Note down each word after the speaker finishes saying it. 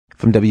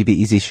From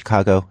WBEZ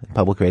Chicago and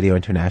Public Radio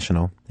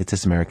International, it's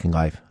This American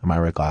Life. I'm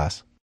Ira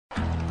Glass.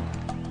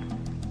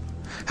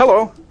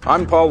 Hello,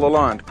 I'm Paul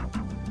Lalonde.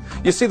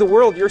 You see, the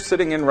world you're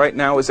sitting in right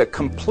now is a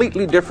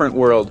completely different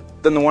world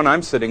than the one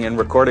I'm sitting in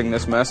recording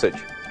this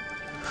message.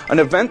 An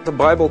event the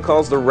Bible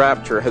calls the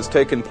rapture has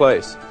taken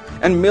place,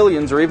 and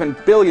millions or even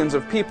billions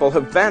of people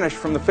have vanished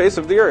from the face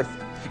of the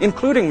earth,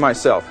 including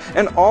myself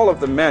and all of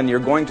the men you're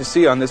going to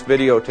see on this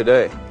video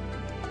today.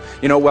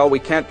 You know, while we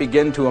can't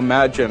begin to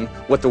imagine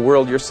what the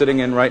world you're sitting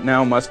in right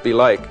now must be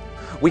like,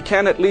 we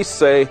can at least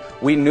say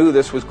we knew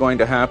this was going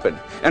to happen,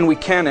 and we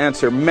can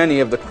answer many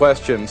of the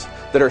questions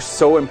that are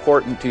so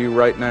important to you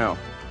right now.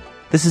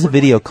 This is a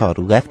video called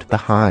Left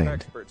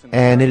Behind,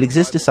 and it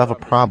exists to solve a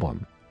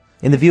problem.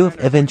 In the view of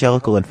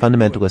evangelical and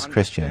fundamentalist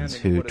Christians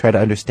who try to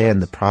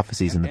understand the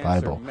prophecies in the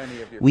Bible,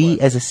 we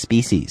as a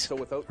species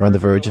are on the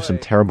verge of some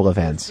terrible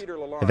events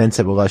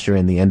that will usher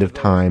in the end of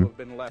time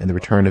and the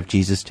return of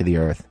Jesus to the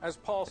earth.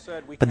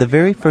 But the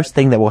very first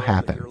thing that will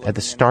happen at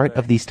the start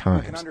of these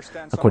times,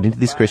 according to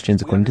these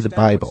Christians, according to the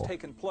Bible,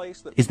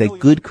 is that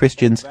good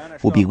Christians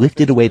will be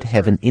lifted away to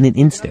heaven in an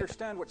instant.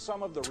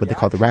 It's what they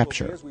call the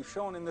rapture.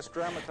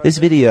 This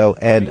video,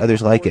 and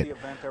others like it,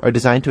 are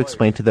designed to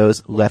explain to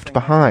those left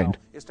behind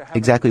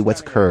exactly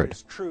what's occurred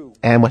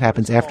and what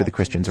happens after the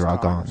Christians are all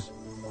gone.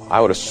 I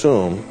would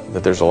assume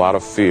that there's a lot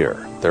of fear.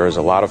 There is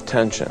a lot of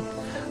tension.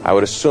 I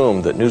would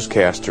assume that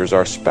newscasters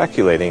are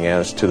speculating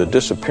as to the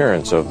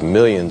disappearance of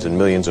millions and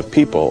millions of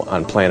people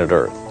on planet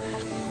Earth.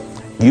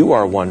 You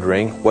are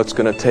wondering what's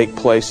going to take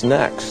place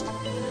next.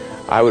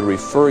 I would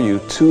refer you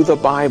to the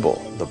Bible.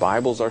 The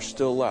Bibles are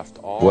still left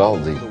all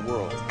over the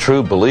world.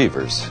 True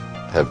believers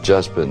have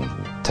just been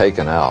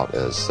taken out,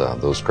 as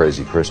those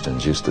crazy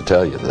Christians used to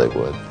tell you they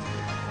would.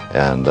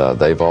 And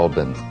they've all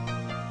been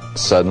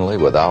suddenly,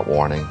 without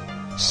warning,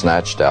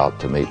 snatched out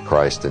to meet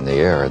Christ in the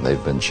air, and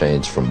they've been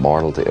changed from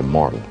mortal to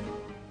immortal.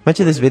 Much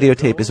of this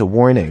videotape is a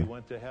warning.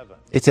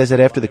 It says that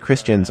after the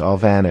Christians all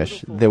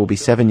vanish, there will be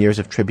 7 years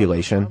of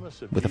tribulation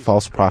with a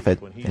false prophet,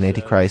 an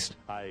Antichrist.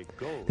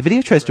 The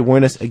video tries to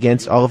warn us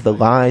against all of the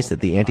lies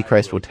that the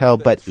Antichrist will tell,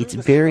 but it's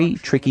very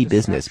tricky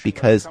business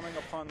because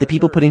the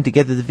people putting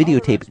together the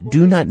videotape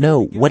do not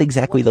know what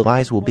exactly the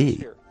lies will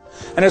be.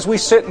 And as we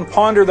sit and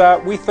ponder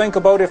that, we think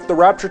about if the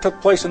rapture took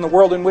place in the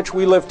world in which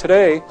we live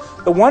today,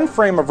 the one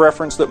frame of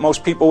reference that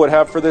most people would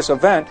have for this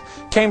event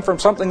came from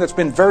something that's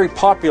been very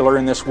popular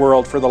in this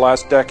world for the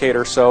last decade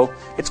or so.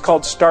 It's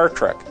called Star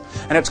Trek,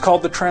 and it's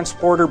called the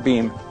transporter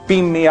beam.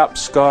 Beam me up,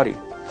 Scotty.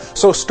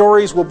 So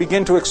stories will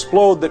begin to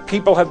explode that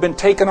people have been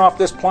taken off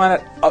this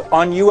planet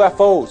on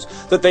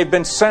UFOs, that they've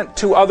been sent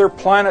to other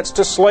planets,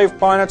 to slave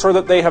planets, or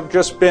that they have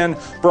just been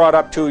brought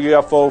up to a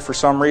UFO for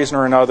some reason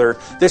or another.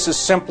 This is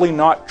simply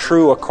not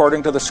true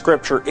according to the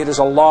Scripture. It is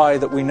a lie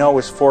that we know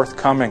is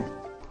forthcoming.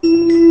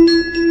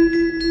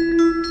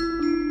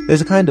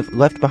 There's a kind of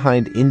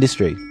left-behind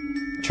industry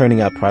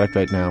churning out product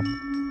right now.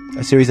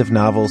 A series of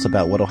novels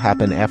about what will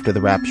happen after the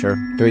rapture,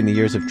 during the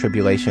years of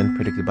tribulation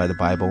predicted by the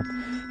Bible,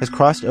 has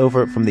crossed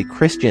over from the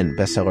Christian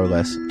bestseller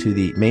list to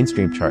the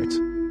mainstream charts.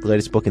 The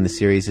latest book in the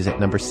series is at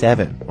number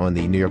 7 on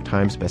the New York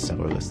Times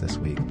bestseller list this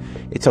week.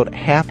 It sold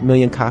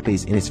 500,000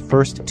 copies in its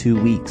first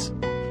 2 weeks.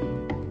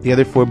 The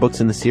other 4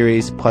 books in the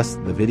series, plus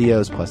the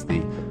videos, plus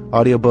the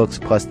audiobooks,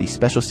 plus the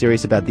special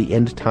series about the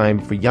end time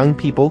for young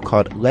people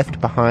called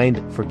Left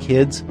Behind for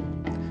Kids,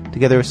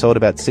 together have sold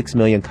about 6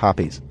 million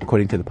copies,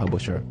 according to the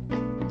publisher.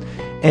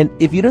 And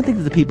if you don't think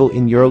that the people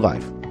in your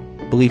life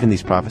believe in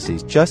these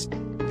prophecies, just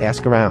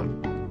ask around.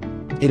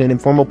 In an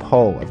informal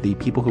poll of the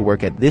people who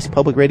work at this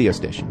public radio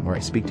station, where I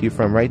speak to you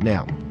from right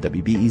now,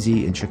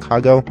 WBEZ in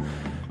Chicago,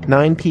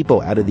 9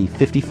 people out of the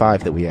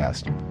 55 that we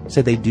asked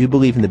said they do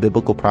believe in the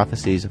biblical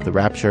prophecies of the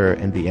rapture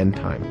and the end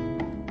time.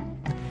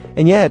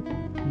 And yet,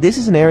 this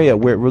is an area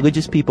where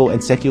religious people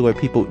and secular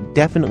people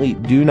definitely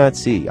do not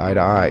see eye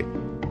to eye.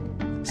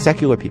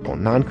 Secular people,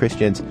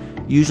 non-Christians,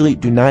 usually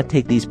do not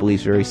take these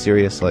beliefs very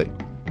seriously.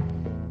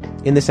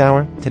 In this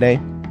hour, today,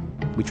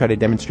 we try to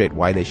demonstrate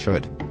why they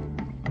should.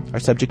 Our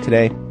subject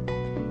today,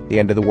 the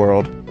end of the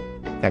world,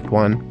 Act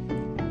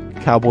 1,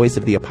 Cowboys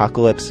of the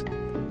Apocalypse,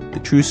 the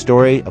true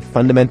story of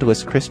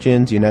fundamentalist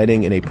Christians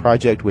uniting in a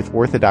project with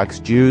Orthodox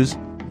Jews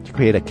to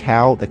create a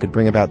cow that could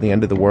bring about the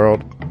end of the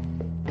world.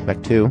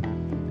 Act 2,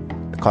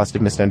 the cost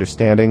of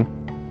misunderstanding,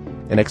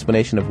 an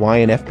explanation of why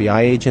an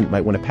FBI agent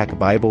might want to pack a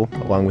Bible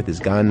along with his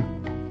gun.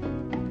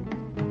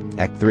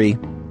 Act 3,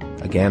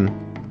 again,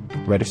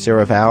 Writer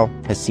Sarah Vowell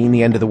has seen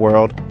the end of the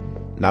world,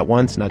 not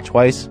once, not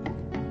twice,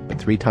 but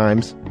 3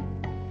 times,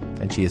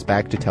 and she is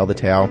back to tell the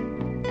tale.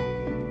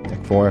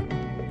 Act 4,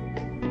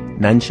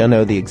 none shall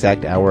know the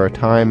exact hour or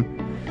time,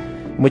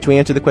 in which we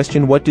answer the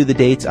question, what do the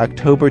dates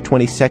October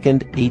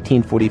 22nd,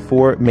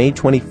 1844, May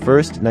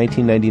 21st,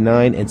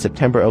 1999, and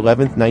September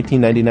 11th,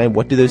 1999,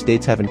 what do those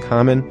dates have in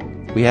common?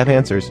 We have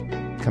answers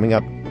coming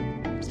up.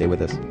 Stay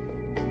with us.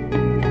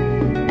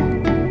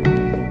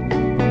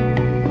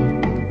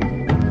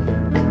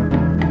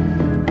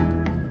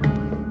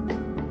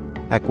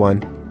 Act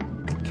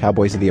 1,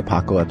 Cowboys of the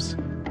Apocalypse.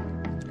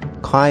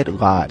 Clyde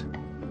Lott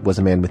was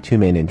a man with two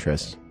main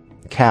interests: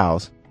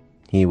 cows,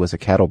 he was a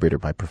cattle breeder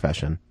by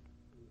profession,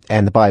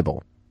 and the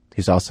Bible.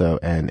 He's also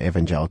an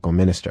evangelical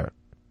minister.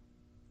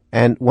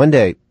 And one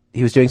day,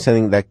 he was doing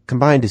something that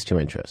combined his two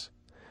interests.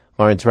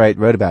 Lawrence Wright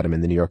wrote about him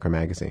in the New Yorker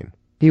magazine.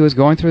 He was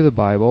going through the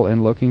Bible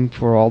and looking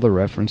for all the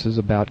references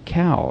about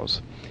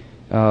cows.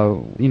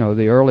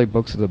 The early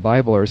books of the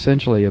Bible are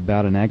essentially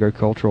about an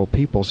agricultural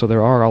people, so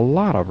there are a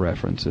lot of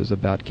references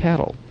about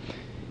cattle.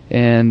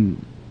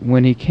 And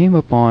when he came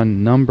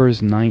upon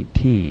Numbers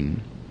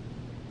 19,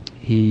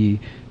 he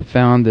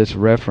found this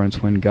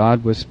reference when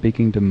God was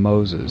speaking to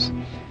Moses.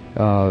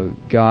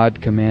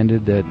 God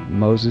commanded that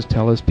Moses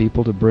tell his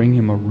people to bring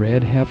him a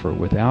red heifer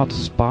without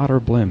spot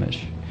or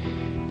blemish,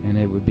 and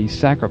it would be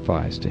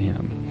sacrificed to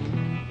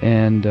him.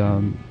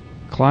 And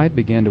Clyde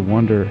began to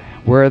wonder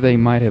where they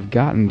might have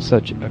gotten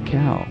such a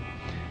cow,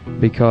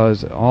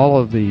 because all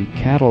of the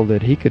cattle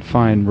that he could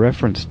find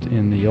referenced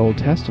in the Old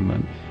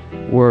Testament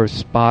were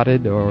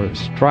spotted or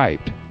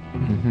striped.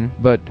 Mm-hmm.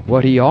 But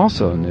what he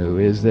also knew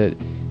is that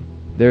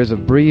there's a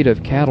breed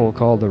of cattle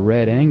called the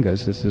Red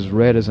Angus. It's as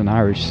red as an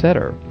Irish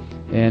setter,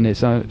 and it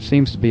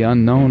seems to be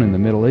unknown in the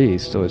Middle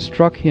East. So it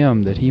struck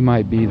him that he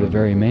might be the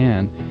very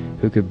man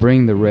who could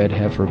bring the red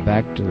heifer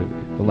back to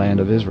the land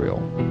of Israel.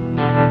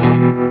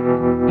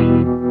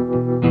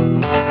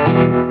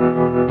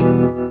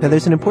 Now,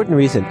 there's an important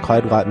reason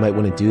Clyde Lott might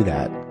want to do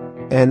that,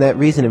 and that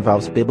reason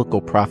involves biblical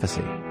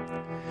prophecy.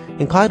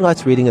 In Clyde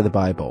Lott's reading of the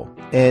Bible,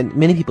 and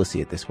many people see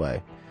it this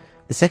way,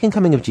 the second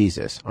coming of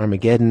Jesus,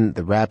 Armageddon,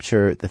 the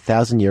rapture, the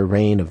 1,000-year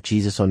reign of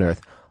Jesus on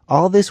earth,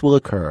 all this will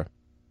occur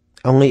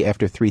only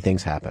after three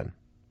things happen.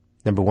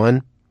 Number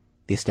one,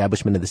 the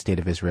establishment of the state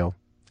of Israel.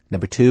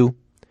 Number two,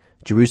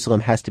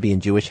 Jerusalem has to be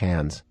in Jewish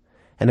hands.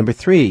 And number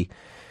three,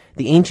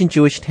 the ancient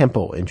Jewish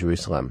temple in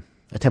Jerusalem,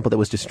 a temple that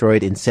was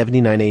destroyed in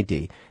 79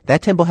 AD.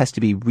 That temple has to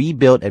be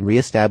rebuilt and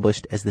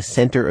reestablished as the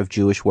center of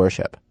Jewish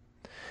worship.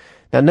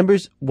 Now,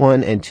 Numbers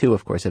 1 and 2,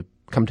 of course, have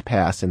come to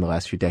pass in the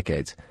last few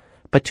decades.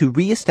 But to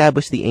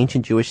reestablish the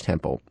ancient Jewish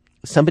temple,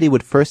 somebody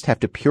would first have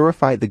to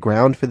purify the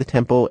ground for the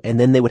temple, and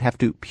then they would have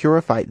to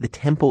purify the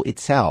temple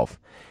itself.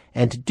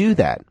 And to do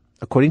that,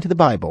 according to the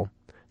Bible,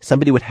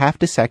 somebody would have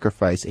to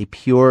sacrifice a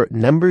pure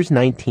Numbers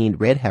 19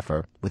 red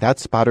heifer without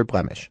spot or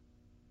blemish.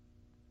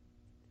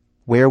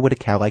 Where would a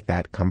cow like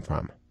that come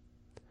from?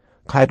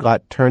 Clyde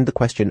Lott turned the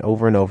question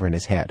over and over in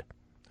his head,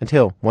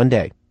 until one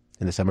day,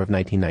 in the summer of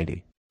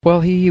 1990.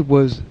 Well, he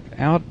was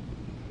out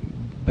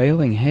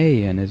baling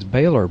hay, and his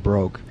baler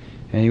broke,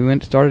 and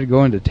he started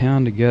going to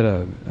town to get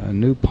a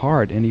new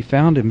part, and he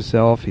found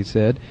himself, he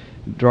said,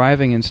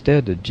 driving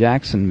instead to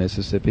Jackson,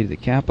 Mississippi, the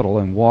capital,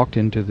 and walked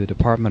into the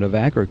Department of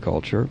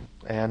Agriculture.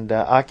 And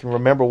I can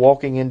remember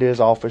walking into his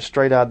office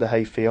straight out of the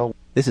hayfield.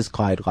 This is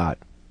Clyde Lott.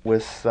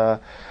 With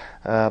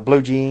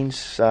blue jeans,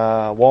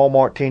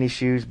 Walmart tennis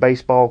shoes,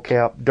 baseball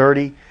cap,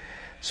 dirty,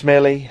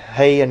 smelly,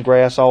 hay and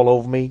grass all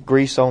over me,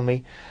 grease on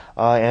me,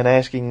 and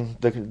asking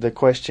the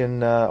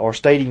question, or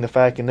stating the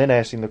fact and then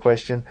asking the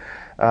question,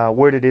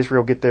 where did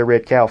Israel get their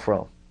red cow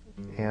from?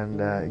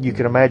 And you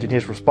can imagine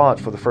his response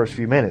for the first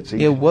few minutes.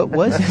 What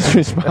was his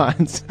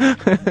response?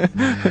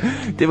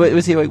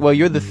 Was he like, well,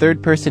 you're the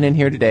third person in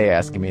here today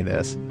asking me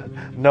this?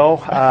 No,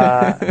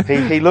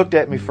 he looked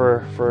at me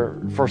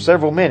for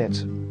several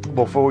minutes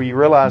before you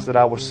realized that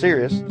I was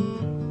serious.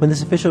 When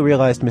this official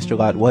realized Mr.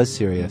 Lott was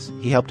serious,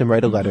 he helped him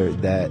write a letter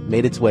that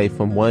made its way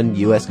from one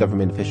U.S.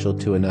 government official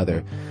to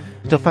another,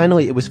 until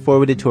finally it was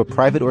forwarded to a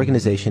private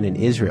organization in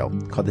Israel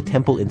called the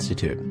Temple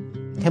Institute.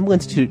 The Temple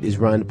Institute is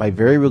run by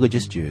very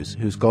religious Jews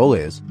whose goal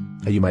is,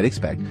 as you might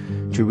expect,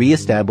 to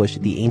reestablish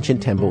the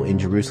ancient temple in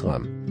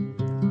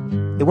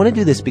Jerusalem. They want to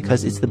do this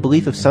because it's the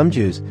belief of some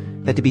Jews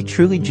that to be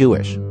truly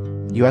Jewish,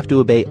 you have to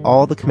obey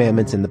all the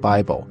commandments in the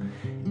Bible.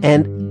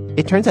 And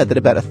it turns out that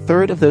about a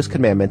third of those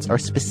commandments are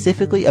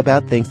specifically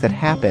about things that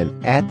happen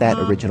at that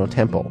original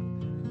temple.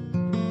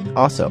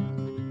 Also,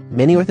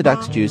 many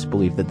Orthodox Jews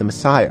believe that the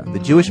Messiah, the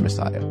Jewish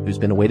Messiah, who's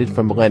been awaited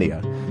for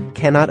millennia,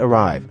 cannot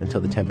arrive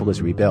until the temple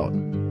is rebuilt.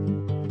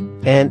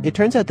 And it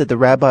turns out that the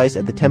rabbis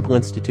at the Temple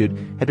Institute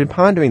had been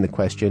pondering the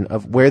question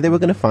of where they were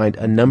going to find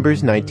a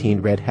Numbers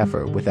 19 red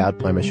heifer without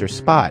blemish or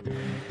spot.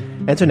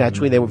 And so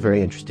naturally they were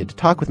very interested to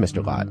talk with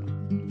Mr. Lott.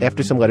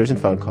 After some letters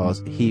and phone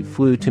calls, he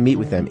flew to meet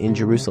with them in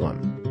Jerusalem.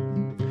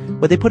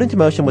 What they put into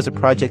motion was a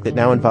project that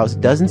now involves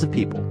dozens of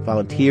people,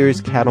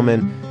 volunteers,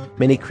 cattlemen,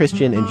 many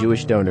Christian and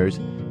Jewish donors,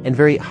 and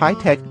very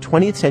high-tech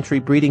 20th century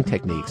breeding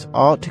techniques,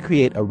 all to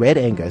create a red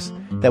Angus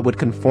that would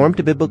conform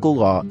to biblical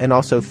law and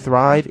also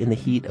thrive in the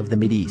heat of the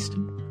Mideast.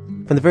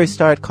 From the very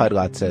start, Clyde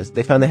Lott says,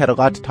 they found they had a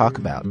lot to talk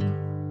about.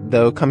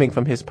 Though coming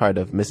from his part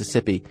of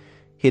Mississippi,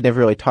 he had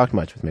never really talked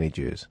much with many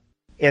Jews.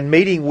 In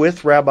meeting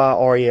with Rabbi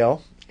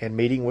Ariel and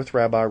meeting with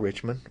Rabbi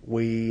Richmond,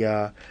 we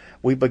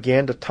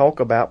began to talk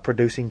about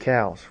producing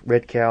cows,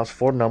 red cows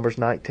for Numbers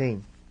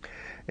 19.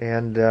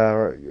 And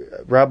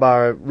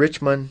Rabbi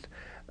Richmond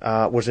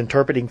was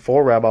interpreting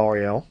for Rabbi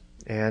Ariel,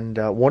 and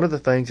one of the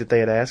things that they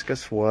had asked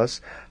us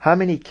was, how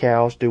many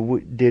cows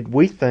did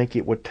we think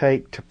it would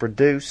take to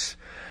produce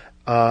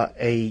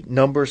a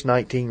Numbers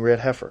 19 red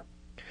heifer?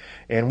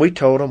 And we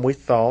told them we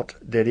thought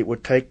that it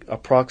would take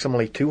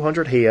approximately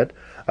 200 head.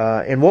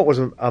 And what was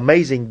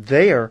amazing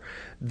there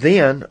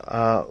then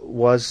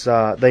was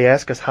they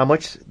asked us how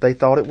much they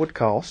thought it would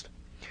cost.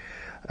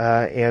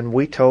 And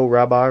we told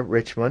Rabbi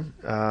Richmond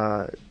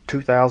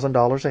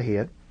 $2,000 a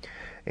head.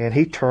 And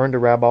he turned to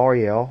Rabbi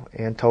Ariel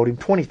and told him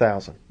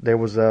 $20,000. There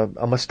was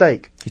a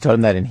mistake. He told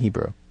him that in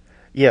Hebrew.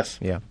 Yes.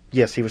 Yeah.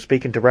 Yes, he was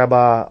speaking to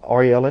Rabbi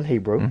Ariel in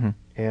Hebrew. Mm-hmm.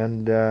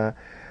 And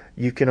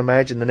you can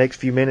imagine the next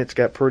few minutes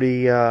got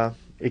pretty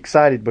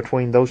excited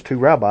between those two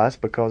rabbis,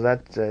 because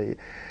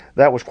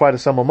that was quite a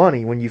sum of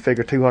money when you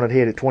figure 200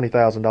 head at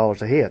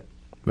 $20,000 a head.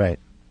 Right.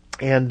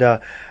 And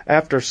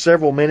after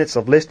several minutes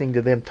of listening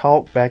to them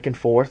talk back and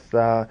forth,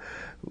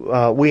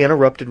 we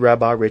interrupted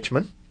Rabbi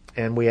Richmond,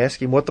 and we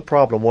asked him what the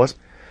problem was.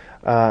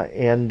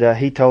 And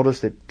he told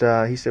us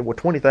that, he said, well,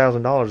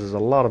 $20,000 is a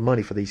lot of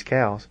money for these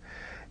cows.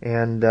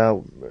 And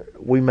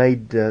we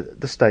made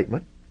the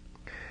statement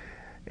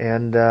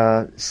and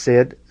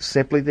said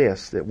simply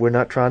this, that we're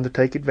not trying to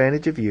take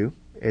advantage of you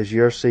as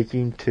you're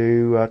seeking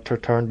to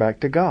turn back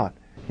to God.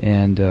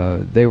 And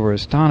they were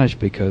astonished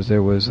because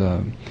there was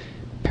a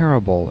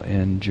parable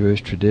in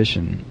Jewish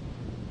tradition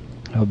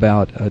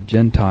about a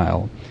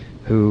Gentile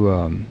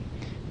who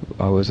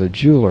was a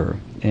jeweler,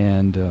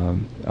 and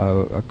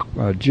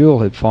a jewel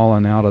had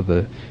fallen out of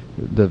the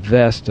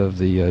vest of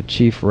the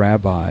chief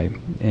rabbi,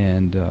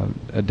 and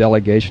a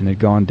delegation had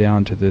gone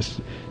down to this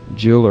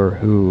jeweler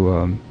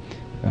who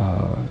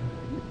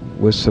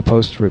was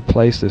supposed to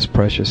replace this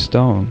precious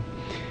stone,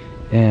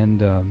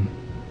 and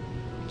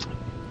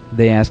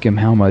they asked him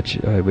how much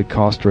it would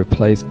cost to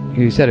replace.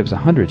 He said it was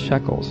 100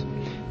 shekels,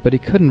 but he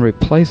couldn't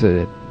replace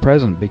it at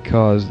present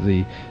because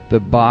the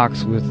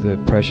box with the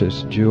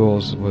precious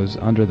jewels was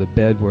under the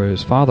bed where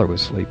his father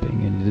was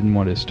sleeping, and he didn't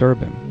want to disturb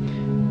him.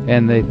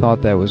 And they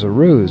thought that was a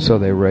ruse, so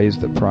they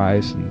raised the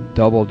price and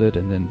doubled it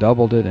and then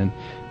doubled it, and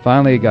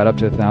finally it got up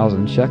to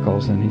 1,000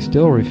 shekels, and he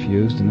still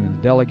refused, and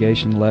the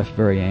delegation left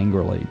very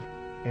angrily.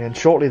 And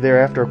shortly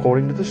thereafter,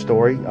 according to the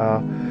story,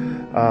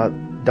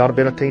 Donna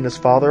Benatina's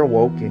father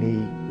awoke, and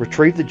he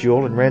retrieved the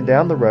jewel and ran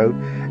down the road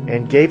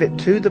and gave it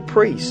to the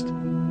priest.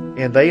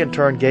 And they in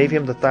turn gave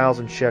him the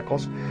 1,000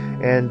 shekels,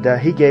 and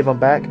he gave them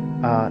back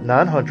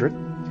 900,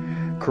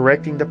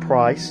 correcting the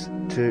price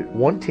to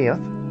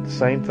 1/10, the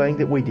same thing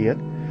that we did.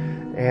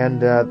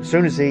 And as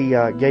soon as he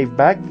gave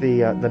back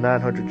the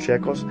 900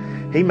 shekels,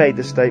 he made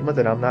the statement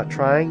that I'm not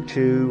trying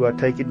to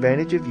take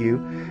advantage of you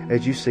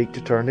as you seek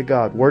to turn to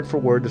God. Word for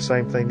word, the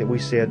same thing that we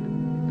said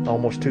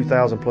almost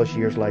 2,000 plus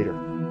years later.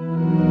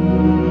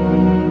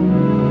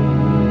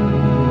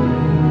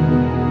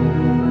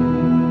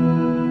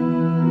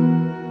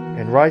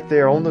 And right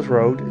there on this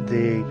road,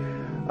 the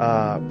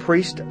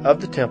priest of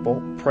the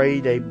temple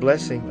prayed a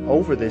blessing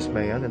over this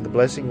man, and the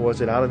blessing was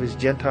that out of his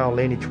Gentile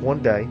lineage one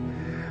day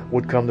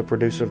would come the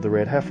producer of the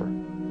red heifer.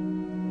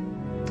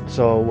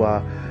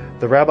 So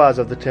the rabbis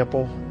of the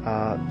temple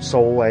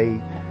saw a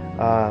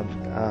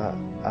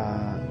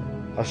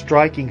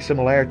striking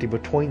similarity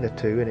between the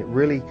two, and it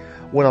really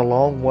went a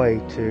long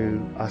way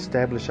to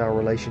establish our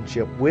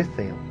relationship with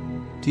them.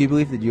 Do you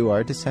believe that you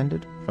are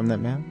descended from that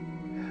man?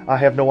 I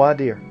have no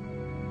idea,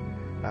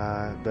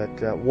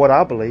 but what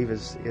I believe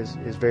is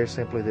very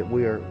simply that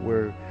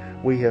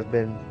we have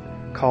been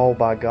called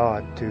by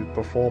God to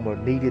perform a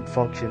needed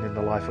function in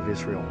the life of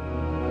Israel.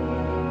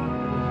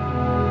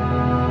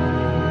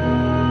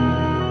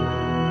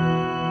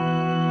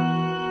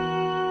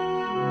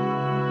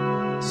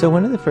 So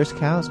when are the first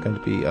cows going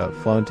to be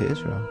flown to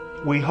Israel?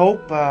 We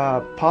hope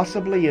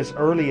possibly as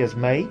early as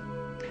May.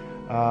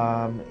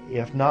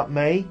 If not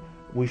May,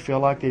 we feel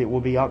like that it will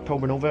be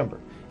October, November.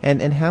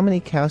 And how many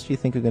cows do you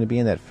think are going to be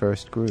in that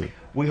first group?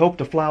 We hope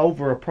to fly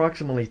over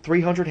approximately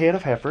 300 head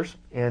of heifers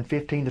and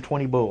 15 to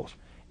 20 bulls.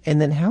 And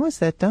then how is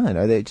that done?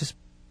 Are they just,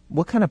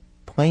 what kind of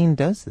plane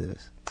does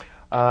this?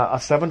 A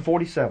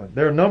 747.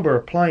 There are a number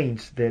of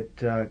planes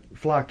that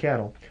fly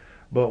cattle,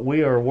 but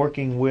we are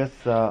working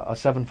with a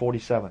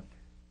 747.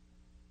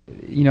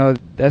 You know,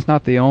 that's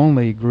not the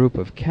only group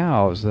of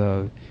cows.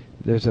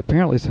 There's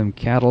apparently some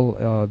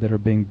cattle that are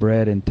being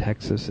bred in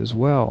Texas as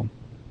well.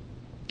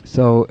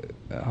 So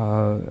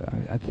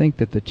I think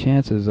that the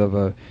chances of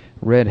a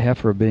red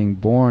heifer being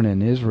born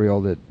in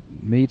Israel that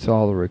meets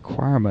all the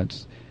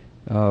requirements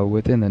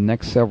within the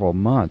next several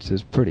months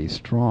is pretty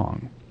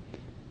strong.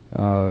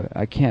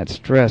 I can't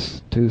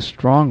stress too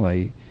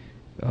strongly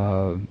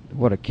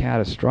what a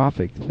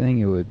catastrophic thing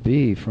it would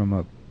be from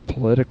a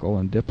political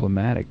and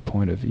diplomatic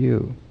point of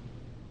view.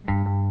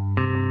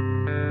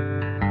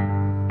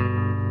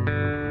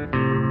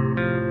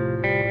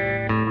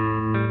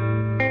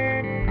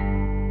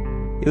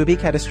 It would be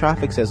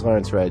catastrophic, says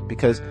Lawrence Red,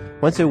 because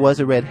once there was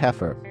a red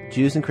heifer,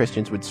 Jews and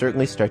Christians would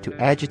certainly start to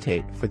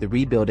agitate for the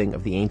rebuilding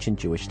of the ancient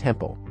Jewish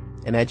temple,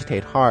 and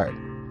agitate hard.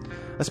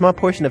 A small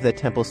portion of that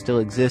temple still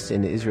exists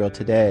in Israel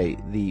today,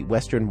 the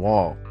Western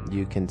Wall.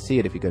 You can see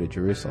it if you go to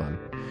Jerusalem.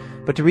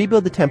 But to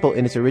rebuild the temple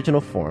in its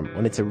original form,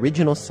 on its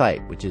original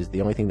site, which is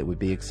the only thing that would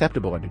be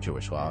acceptable under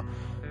Jewish law,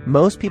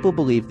 Most people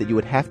believe that you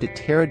would have to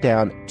tear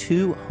down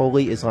two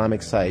holy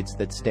Islamic sites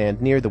that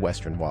stand near the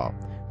Western Wall,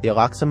 the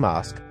Al-Aqsa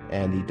Mosque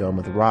and the Dome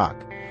of the Rock.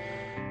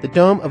 The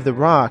Dome of the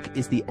Rock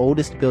is the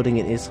oldest building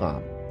in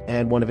Islam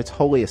and one of its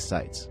holiest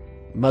sites.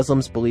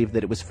 Muslims believe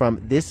that it was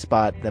from this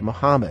spot that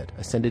Muhammad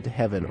ascended to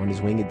heaven on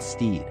his winged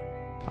steed.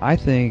 I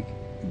think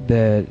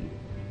that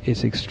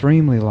it's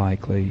extremely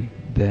likely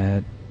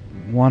that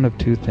one of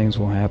two things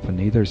will happen.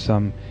 Either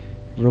some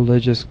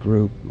religious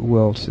group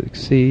will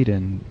succeed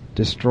in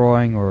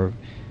destroying or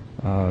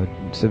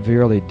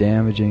severely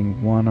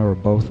damaging one or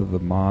both of the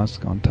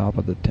mosques on top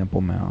of the Temple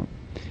Mount,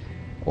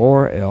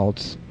 or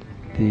else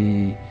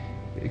the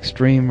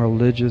extreme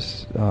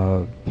religious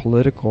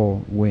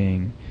political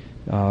wing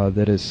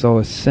that is so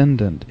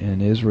ascendant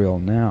in Israel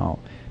now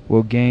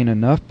will gain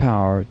enough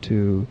power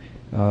to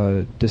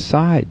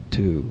decide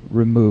to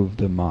remove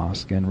the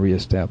mosque and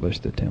reestablish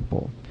the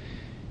temple.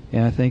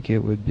 And I think it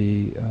would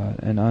be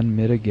an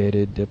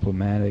unmitigated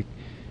diplomatic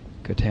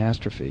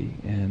catastrophe,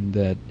 and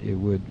that it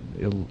would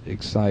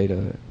excite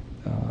a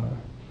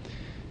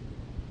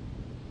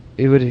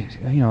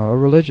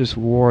religious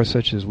war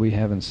such as we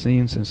haven't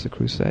seen since the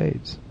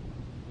Crusades.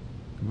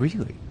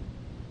 Really?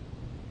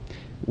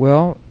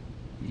 Well,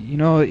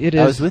 it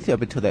is. I was with you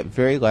up until that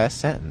very last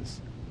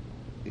sentence.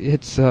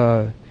 It's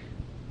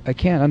I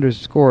can't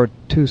underscore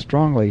too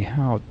strongly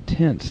how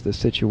tense the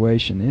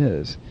situation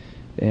is,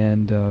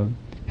 and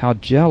how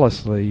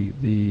jealously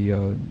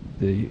the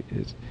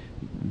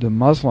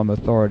Muslim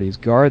authorities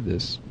guard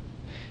this.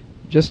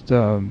 Just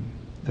a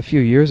few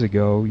years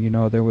ago,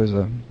 there's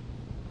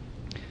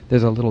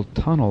a little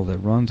tunnel that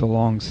runs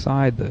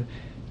alongside the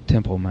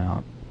Temple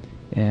Mount,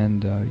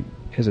 and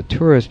as a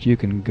tourist you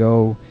can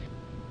go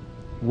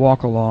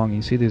walk along.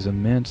 You see these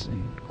immense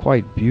and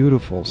quite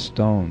beautiful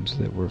stones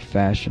that were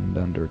fashioned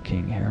under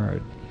King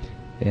Herod,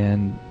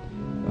 and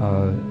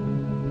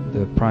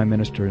the Prime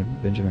Minister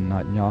Benjamin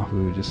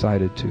Netanyahu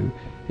decided to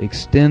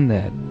extend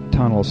that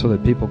tunnel so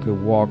that people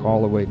could walk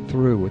all the way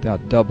through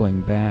without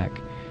doubling back,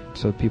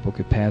 so people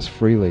could pass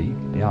freely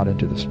out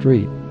into the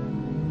street.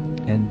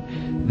 And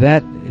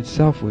that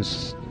itself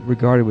was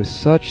regarded with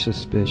such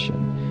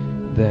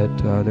suspicion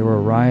that there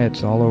were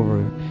riots all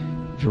over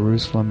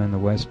Jerusalem and the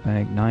West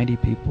Bank. 90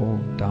 people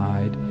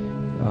died.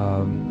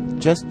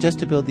 Just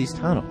to build these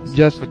tunnels?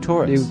 Just for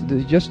tourists?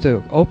 Just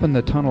to open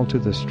the tunnel to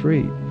the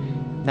street.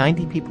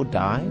 90 people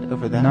died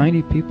over that?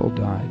 90 people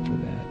died for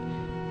that.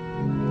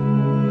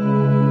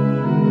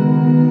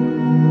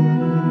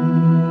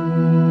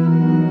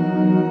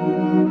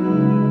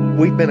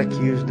 We've been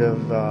accused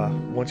of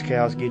once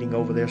cows getting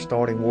over there,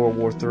 starting World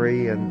War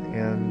III, and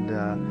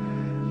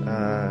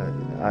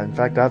in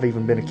fact, I've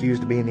even been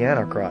accused of being the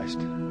Antichrist.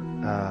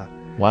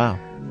 Wow.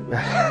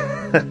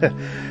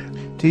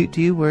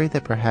 Do you worry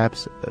that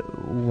perhaps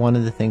one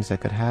of the things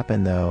that could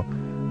happen, though,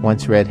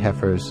 once red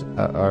heifers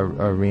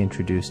are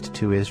reintroduced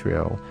to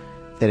Israel,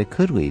 that it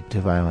could lead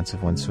to violence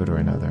of one sort or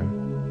another?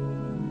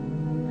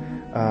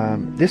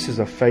 This is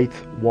a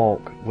faith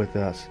walk with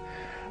us.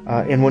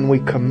 And when we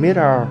commit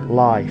our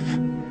life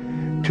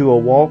to a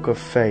walk of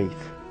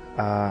faith,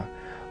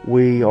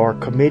 we are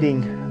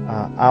committing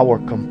our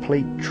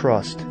complete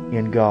trust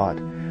in God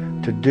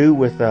to do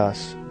with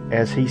us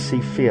as He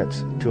sees fit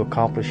to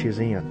accomplish His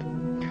end.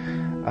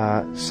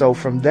 So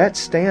from that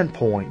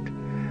standpoint,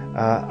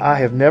 I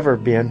have never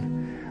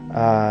been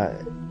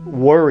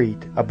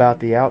worried about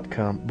the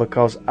outcome,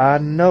 because I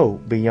know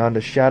beyond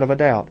a shadow of a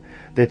doubt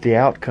that the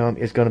outcome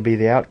is going to be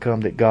the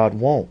outcome that God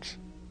wants.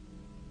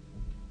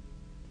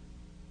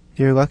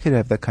 You're lucky to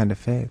have that kind of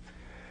faith.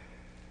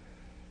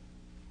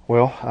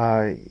 Well,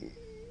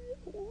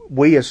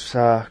 we as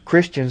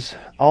Christians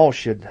all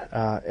should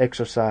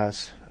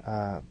exercise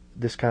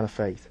this kind of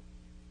faith.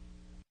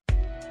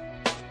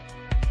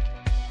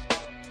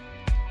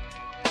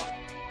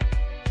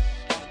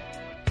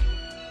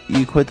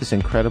 You quote this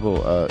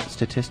incredible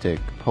statistic,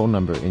 poll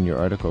number in your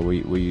article where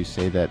you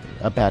say that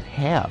about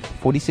half,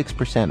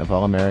 46% of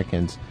all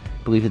Americans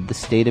believe that the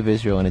state of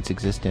Israel and its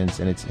existence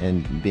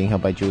and being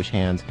held by Jewish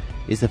hands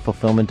is the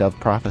fulfillment of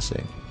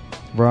prophecy.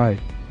 Right.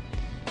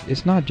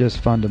 It's not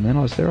just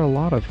fundamentalists.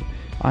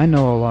 I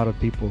know a lot of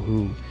people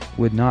who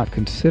would not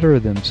consider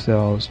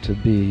themselves to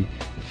be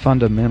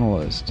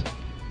fundamentalist,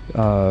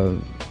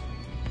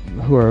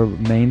 who are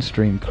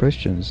mainstream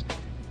Christians,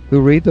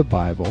 who read the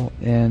Bible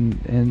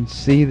and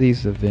see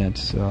these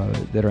events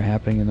that are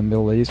happening in the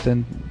Middle East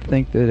and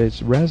think that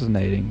it's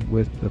resonating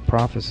with the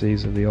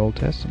prophecies of the Old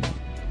Testament.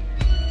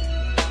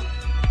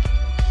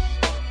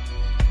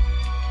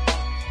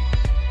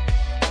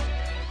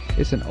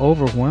 It's an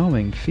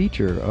overwhelming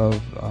feature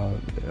of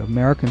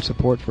American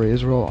support for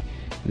Israel.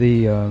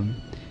 The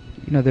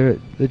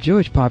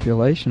Jewish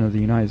population of the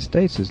United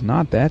States is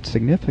not that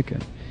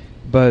significant,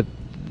 but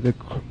the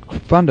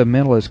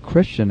fundamentalist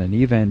Christian and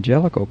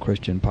evangelical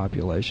Christian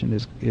population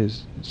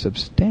is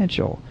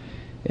substantial,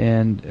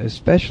 and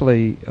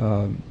especially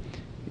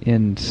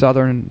in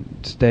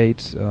southern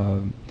states,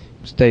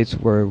 states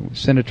where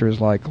senators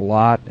like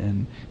Lott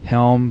and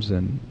Helms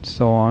and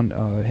so on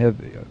have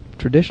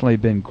traditionally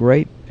been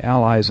great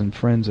allies and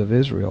friends of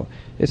Israel,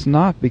 it's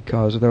not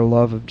because of their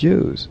love of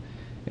Jews,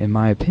 in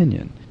my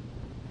opinion.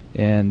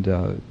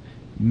 And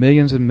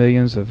millions and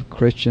millions of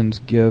Christians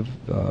give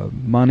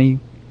money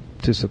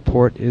to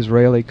support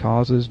Israeli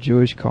causes,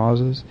 Jewish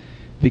causes,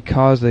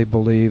 because they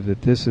believe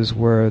that this is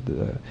where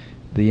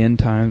the end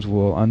times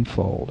will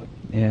unfold.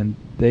 And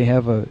they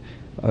have a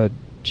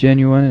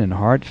genuine and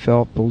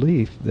heartfelt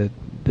belief that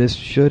this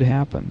should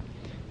happen,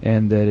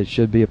 and that it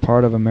should be a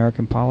part of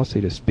American policy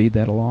to speed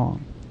that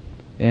along.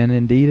 And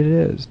indeed it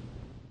is.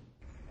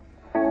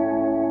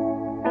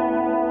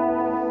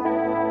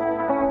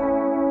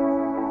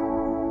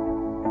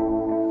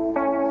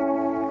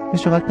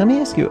 Mr. Locke, let me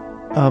ask you,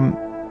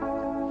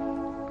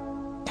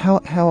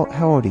 how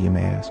old are you,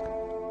 may I ask?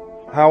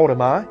 How old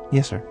am I?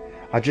 Yes, sir.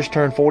 I just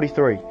turned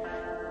 43.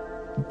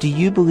 Do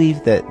you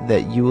believe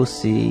that you will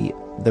see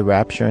the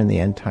rapture and the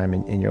end time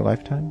in your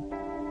lifetime?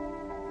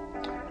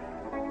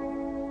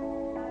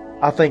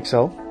 I think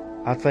so.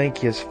 I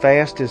think as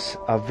fast as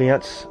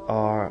events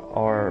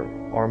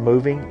are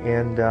moving,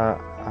 and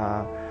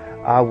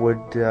I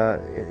would,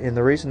 and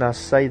the reason I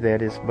say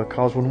that is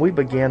because when we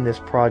began this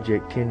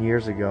project 10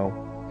 years ago,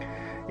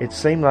 it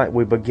seemed like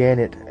we began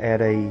it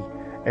at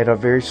a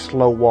very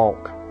slow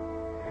walk,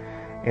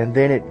 and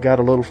then it got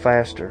a little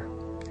faster,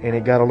 and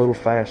it got a little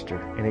faster,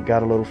 and it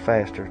got a little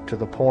faster, to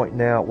the point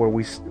now where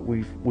we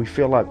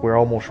feel like we're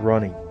almost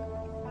running.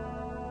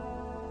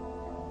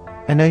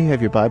 I know you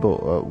have your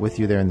Bible with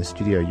you there in the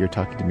studio. You're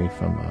talking to me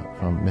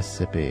from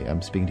Mississippi.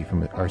 I'm speaking to you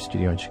from our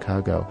studio in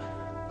Chicago.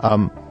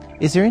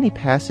 Is there any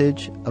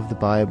passage of the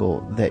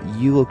Bible that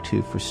you look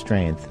to for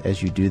strength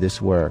as you do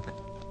this work?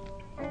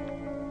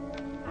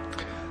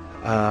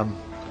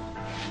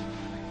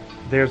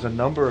 There's a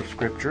number of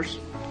scriptures.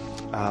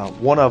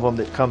 One of them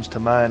that comes to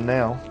mind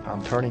now,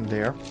 I'm turning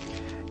there,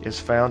 is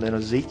found in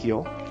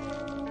Ezekiel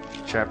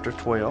chapter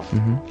 12.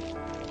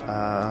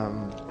 Mm-hmm.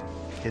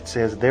 It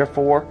says,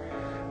 "Therefore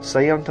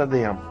say unto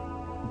them,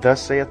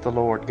 Thus saith the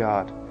Lord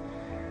God,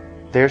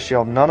 There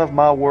shall none of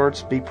my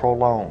words be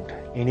prolonged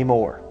any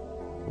more,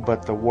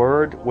 but the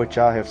word which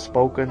I have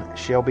spoken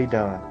shall be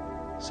done,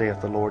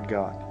 saith the Lord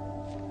God."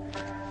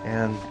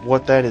 And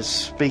what that is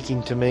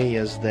speaking to me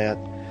is that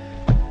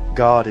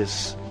God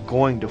is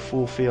going to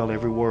fulfill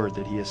every word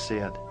that He has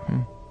said,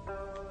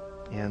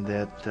 and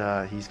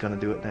that He's going to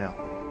do it now.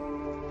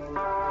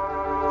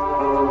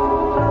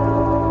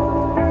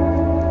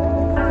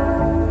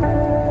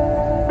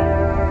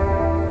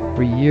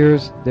 For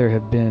years, there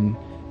have been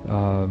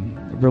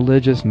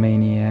religious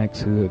maniacs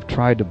who have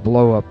tried to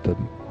blow up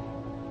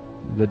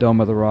the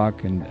Dome of the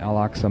Rock and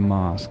Al-Aqsa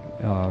Mosque.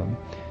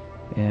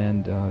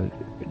 And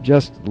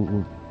just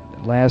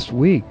last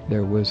week,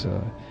 there was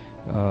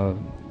a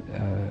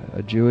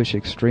Jewish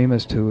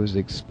extremist who was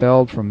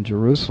expelled from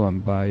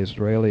Jerusalem by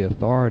Israeli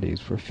authorities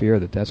for fear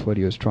that that's what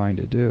he was trying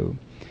to do.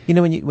 You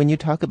know, when you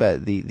talk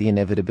about the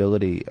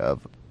inevitability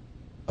of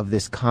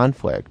this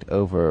conflict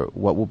over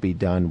what will be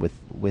done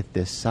with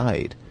this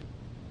site,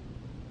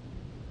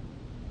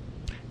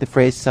 the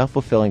phrase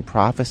self-fulfilling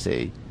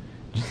prophecy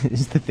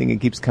is the thing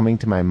that keeps coming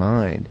to my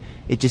mind.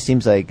 It just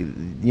seems like,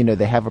 you know,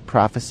 they have a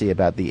prophecy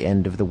about the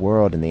end of the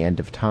world and the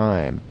end of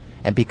time,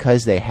 and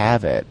because they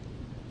have it,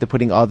 they're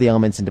putting all the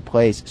elements into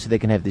place so they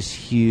can have this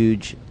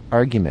huge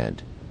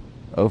argument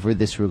over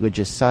this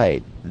religious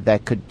site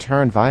that could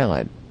turn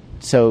violent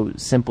so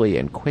simply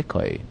and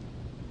quickly.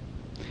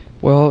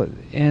 Well,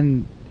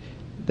 and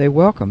they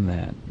welcome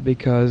that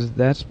because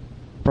that's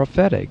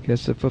prophetic.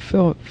 It's a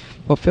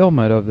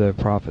fulfillment of the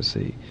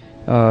prophecy.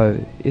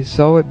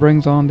 So it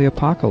brings on the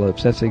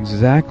apocalypse. That's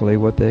exactly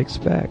what they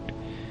expect.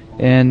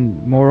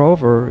 And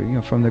moreover, you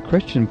know, from the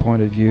Christian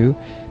point of view,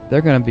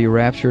 they're going to be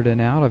raptured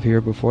and out of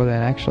here before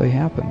that actually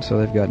happens, so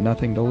they've got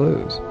nothing to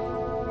lose.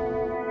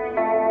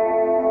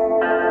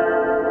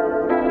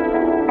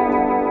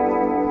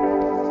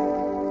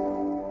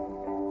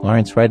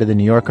 Lawrence Wright of The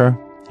New Yorker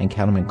and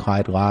Cattleman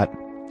Clyde Lott.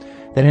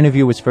 That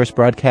interview was first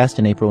broadcast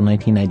in April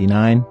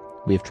 1999.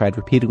 We have tried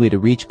repeatedly to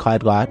reach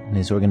Clyde Lott and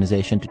his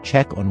organization to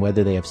check on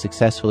whether they have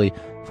successfully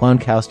flown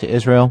cows to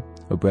Israel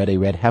or bred a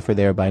red heifer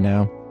there by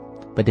now,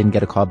 but didn't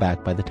get a call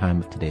back by the time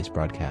of today's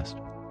broadcast.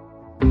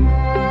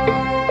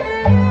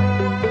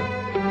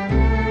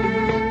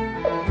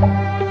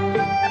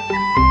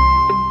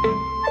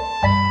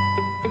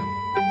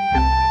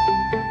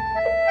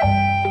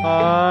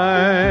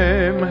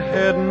 I'm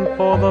heading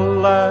for the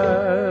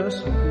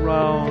last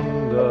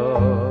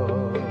roundup.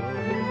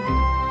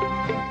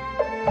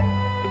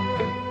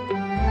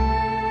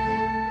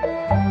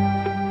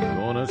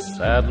 Gonna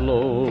saddle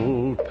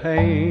old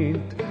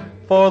Paint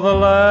for the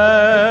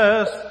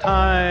last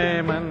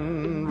time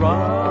and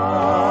ride.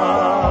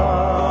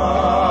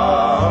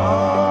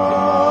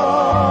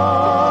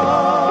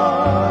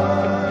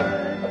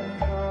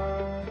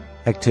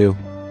 Act 2.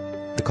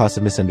 The Cost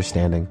of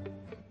Misunderstanding.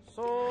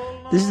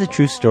 This is a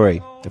true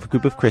story of a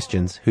group of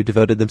Christians who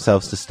devoted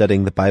themselves to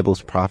studying the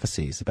Bible's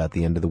prophecies about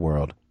the end of the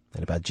world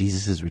and about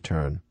Jesus'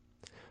 return.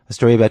 A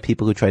story about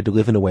people who tried to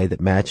live in a way that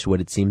matched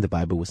what it seemed the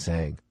Bible was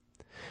saying.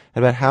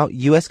 and about how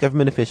U.S.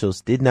 government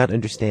officials did not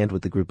understand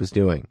what the group was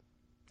doing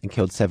and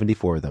killed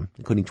 74 of them,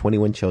 including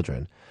 21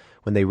 children,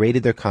 when they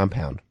raided their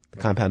compound, the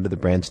compound of the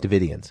Branch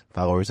Davidians,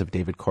 followers of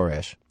David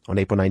Koresh, on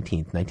April 19,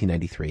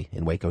 1993,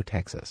 in Waco,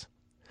 Texas.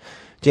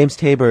 James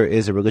Tabor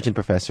is a religion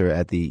professor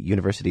at the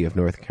University of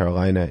North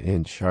Carolina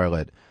in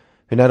Charlotte,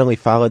 who not only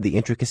followed the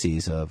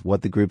intricacies of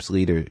what the group's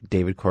leader,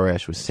 David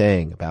Koresh, was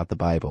saying about the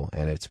Bible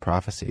and its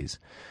prophecies.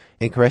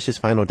 In Koresh's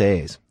final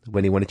days,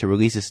 when he wanted to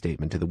release a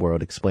statement to the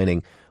world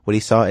explaining what he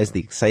saw as the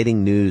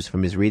exciting news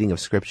from his reading of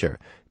Scripture,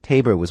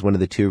 Tabor was one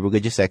of the two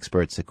religious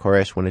experts that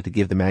Koresh wanted to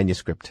give the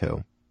manuscript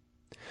to.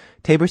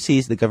 Tabor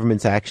sees the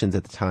government's actions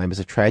at the time as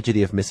a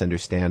tragedy of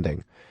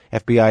misunderstanding.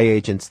 FBI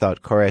agents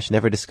thought Koresh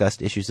never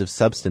discussed issues of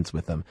substance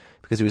with them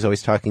because he was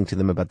always talking to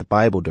them about the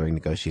Bible during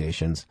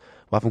negotiations,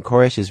 while from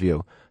Koresh's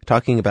view,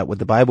 talking about what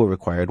the Bible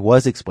required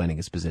was explaining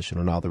his position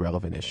on all the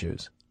relevant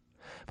issues.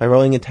 By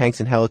rolling in tanks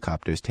and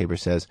helicopters, Tabor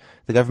says,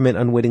 the government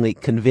unwittingly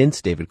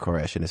convinced David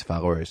Koresh and his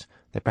followers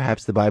that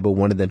perhaps the Bible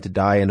wanted them to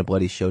die in a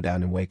bloody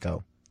showdown in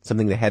Waco,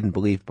 something they hadn't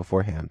believed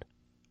beforehand.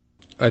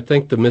 I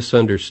think the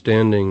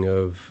misunderstanding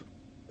of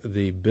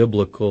the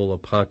biblical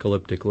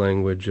apocalyptic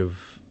language of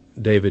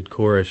David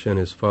Koresh and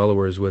his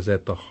followers was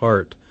at the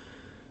heart,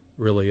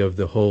 really, of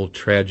the whole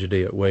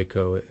tragedy at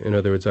Waco. In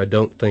other words, I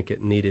don't think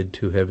it needed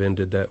to have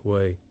ended that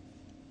way.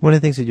 One of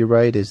the things that you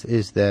write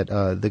is that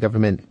the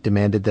government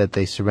demanded that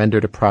they surrender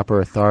to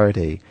proper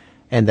authority,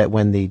 and that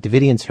when the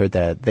Davidians heard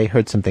that, they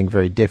heard something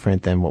very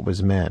different than what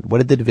was meant. What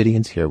did the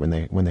Davidians hear when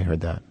they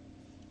heard that?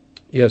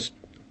 Yes.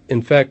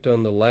 In fact,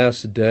 on the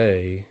last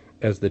day,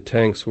 as the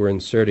tanks were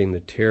inserting the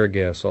tear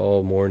gas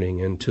all morning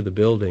into the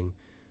building,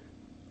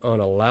 on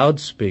a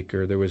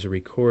loudspeaker there was a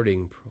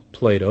recording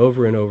played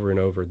over and over and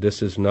over.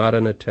 This is not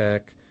an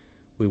attack.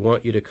 We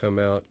want you to come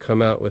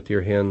out with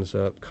your hands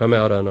up, come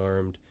out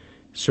unarmed,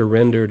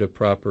 surrender to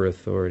proper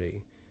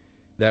authority.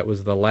 That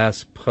was the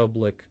last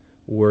public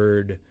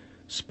word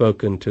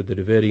spoken to the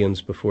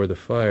Davidians before the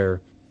fire.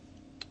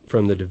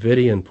 From the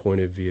Davidian point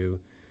of view,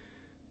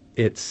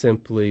 it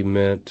simply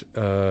meant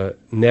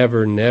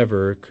never,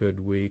 never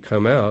could we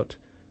come out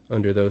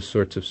under those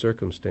sorts of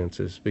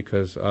circumstances,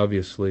 because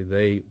obviously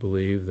they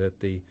believed that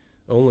the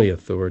only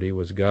authority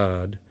was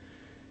God,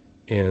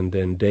 and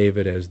then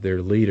David as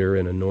their leader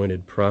and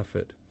anointed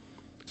prophet.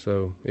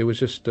 So it was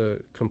just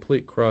a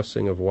complete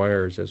crossing of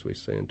wires, as we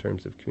say, in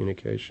terms of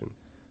communication.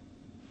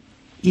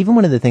 Even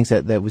one of the things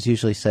that was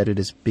usually cited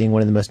as being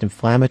one of the most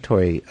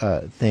inflammatory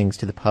things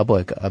to the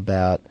public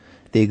about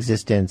the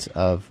existence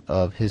of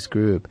his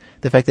group,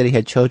 the fact that he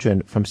had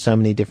children from so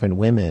many different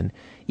women,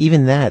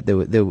 even that there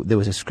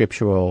was a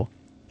scriptural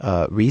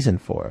reason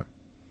for.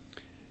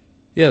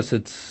 Yes,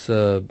 it's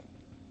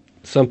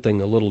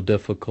something a little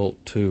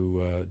difficult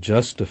to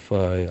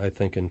justify, I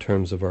think, in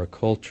terms of our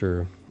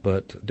culture.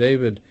 But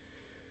David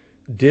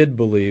did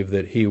believe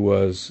that he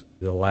was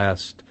the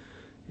last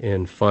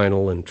and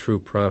final and true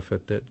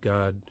prophet that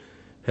God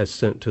has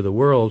sent to the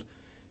world.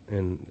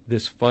 And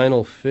this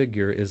final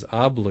figure is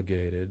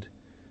obligated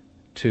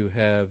to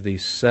have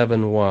these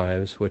 7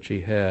 wives, which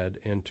he had,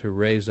 and to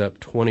raise up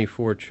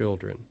 24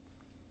 children.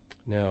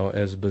 Now,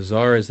 as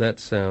bizarre as that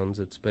sounds,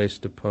 it's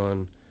based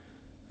upon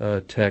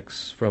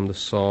texts from the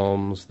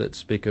Psalms that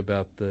speak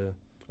about the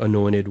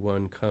anointed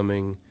one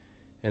coming,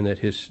 and that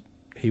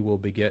he will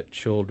beget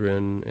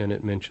children, and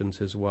it mentions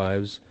his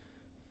wives.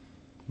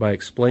 By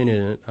explaining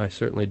it, I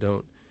certainly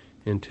don't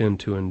intend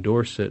to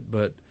endorse it,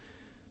 but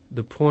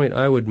the point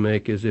I would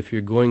make is if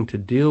you're going to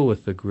deal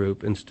with the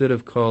group, instead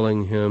of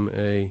calling him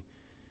a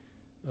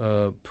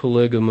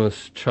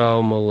polygamous,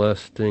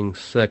 child-molesting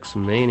sex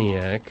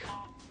maniac,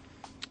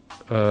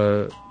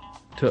 to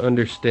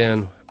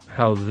understand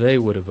how they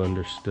would have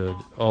understood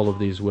all of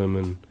these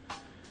women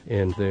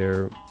and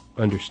their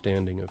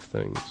understanding of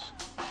things.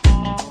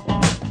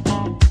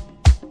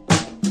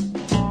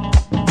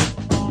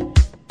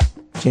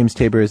 James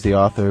Tabor is the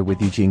author,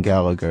 with Eugene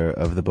Gallagher,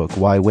 of the book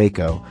Why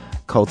Waco?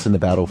 Cults in the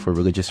Battle for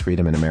Religious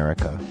Freedom in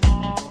America.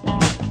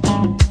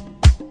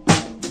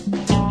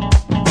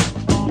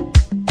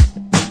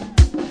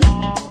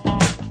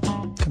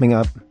 Coming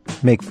up,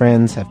 make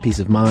friends, have peace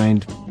of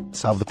mind,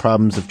 solve the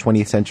problems of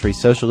 20th century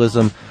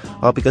socialism,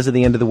 all because of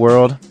the end of the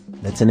world.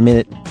 That's in a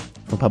minute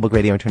from Public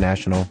Radio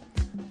International,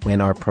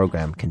 when our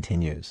program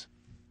continues.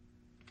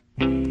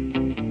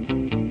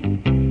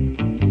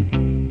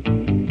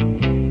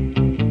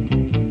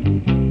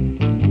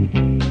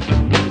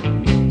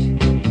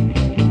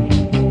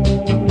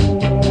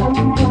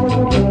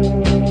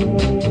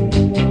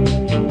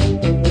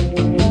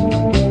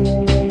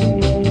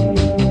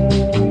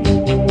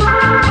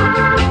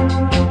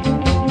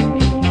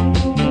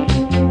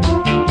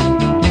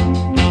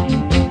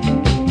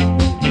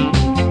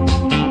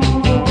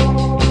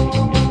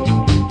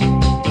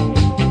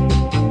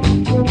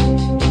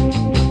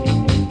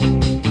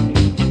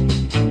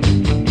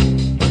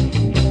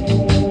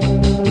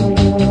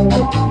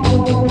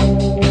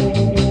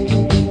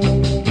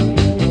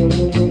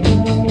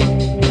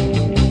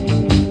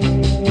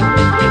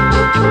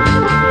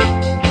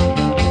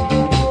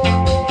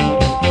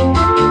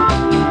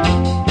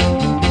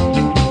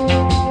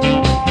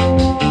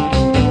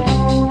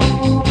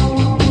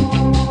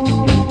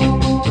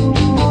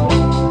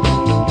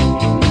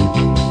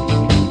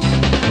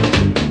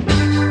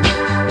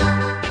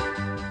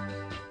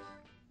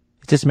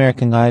 This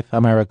American Life.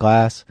 I'm Ira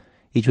Glass.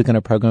 Each week on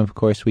our program, of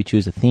course, we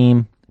choose a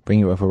theme, bring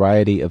you a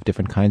variety of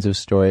different kinds of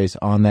stories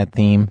on that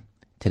theme.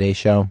 Today's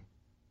show,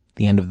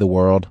 the end of the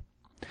world.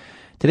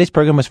 Today's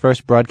program was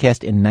first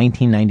broadcast in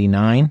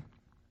 1999.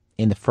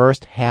 In the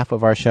first half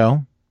of our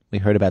show, we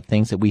heard about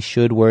things that we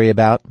should worry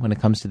about when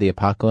it comes to the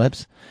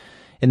apocalypse.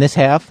 In this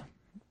half,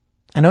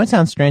 I know it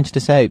sounds strange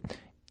to say,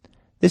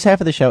 this half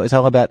of the show is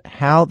all about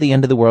how the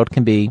end of the world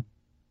can be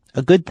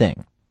a good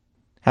thing.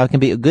 How it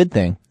can be a good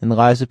thing in the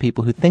lives of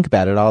people who think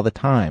about it all the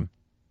time.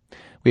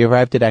 We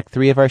arrived at Act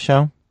 3 of our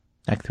show.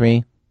 Act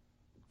 3,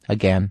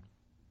 again.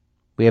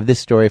 We have this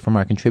story from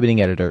our contributing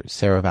editor,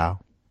 Sarah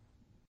Val.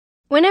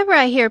 Whenever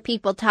I hear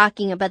people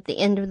talking about the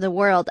end of the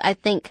world, I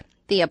think,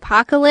 the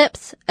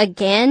apocalypse?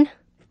 Again?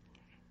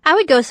 I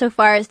would go so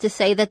far as to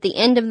say that the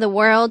end of the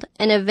world,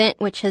 an event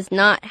which has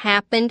not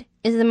happened,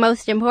 is the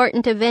most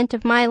important event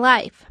of my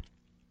life.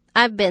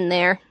 I've been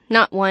there,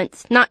 not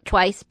once, not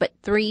twice, but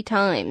 3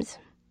 times.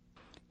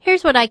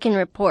 Here's what I can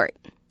report.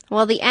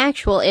 While the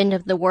actual end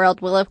of the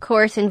world will of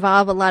course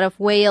involve a lot of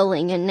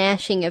wailing and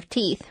gnashing of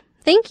teeth,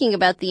 thinking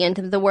about the end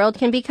of the world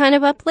can be kind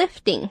of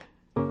uplifting.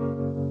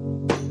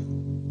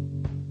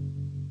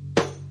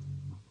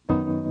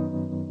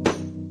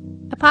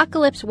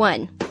 Apocalypse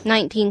 1,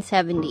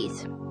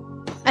 1970s.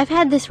 I've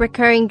had this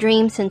recurring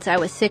dream since I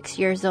was 6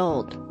 years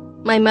old.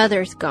 My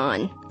mother's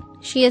gone.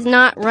 She is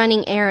not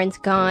running errands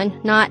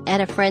gone, not at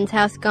a friend's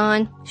house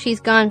gone. She's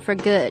gone for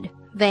good,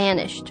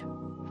 vanished.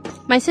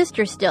 My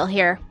sister's still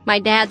here. My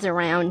dad's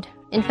around.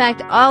 In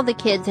fact, all the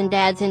kids and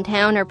dads in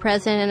town are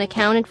present and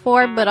accounted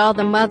for, but all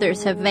the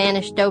mothers have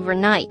vanished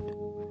overnight.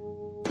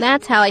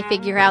 That's how I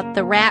figure out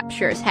the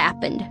rapture's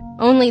happened.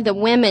 Only the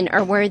women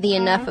are worthy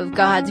enough of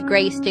God's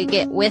grace to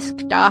get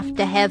whisked off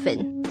to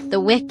heaven. The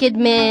wicked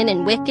men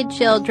and wicked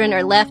children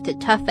are left to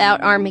tough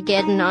out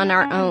Armageddon on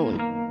our own.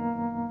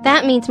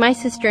 That means my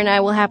sister and I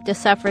will have to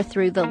suffer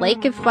through the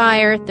lake of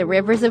fire, the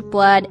rivers of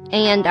blood,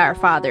 and our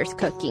father's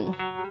cooking.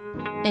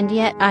 And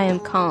yet I am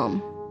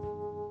calm.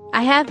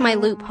 I have my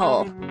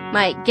loophole,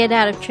 my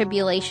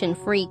get-out-of-tribulation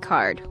free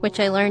card, which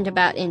I learned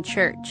about in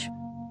church.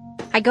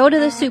 I go to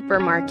the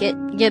supermarket,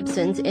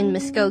 Gibson's in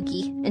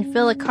Muskogee, and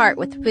fill a cart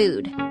with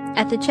food.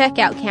 At the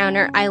checkout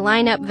counter, I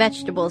line up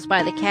vegetables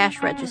by the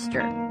cash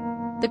register.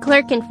 The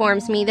clerk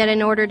informs me that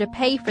in order to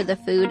pay for the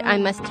food, I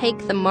must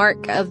take the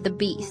mark of the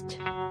beast.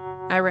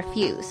 I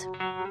refuse.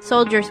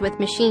 Soldiers with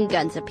machine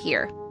guns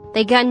appear.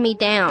 They gun me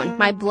down,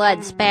 my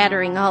blood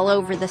spattering all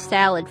over the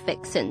salad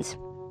fixins.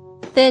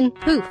 Then,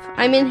 poof,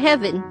 I'm in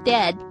heaven,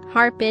 dead,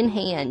 harp in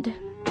hand.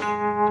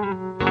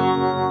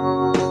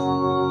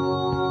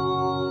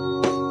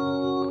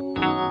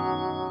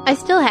 I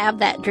still have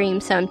that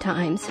dream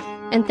sometimes,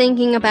 and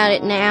thinking about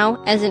it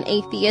now, as an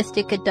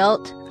atheistic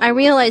adult, I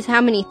realize how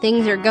many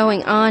things are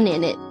going on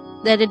in it,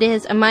 that it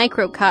is a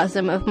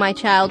microcosm of my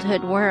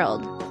childhood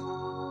world.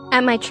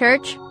 At my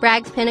church,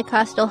 Bragg's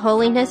Pentecostal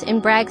Holiness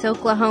in Braggs,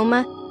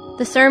 Oklahoma,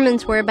 the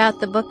sermons were about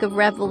the book of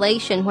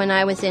Revelation when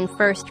I was in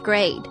 1st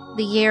grade,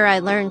 the year I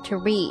learned to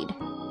read.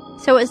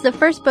 So it was the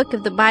first book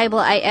of the Bible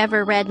I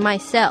ever read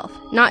myself,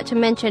 not to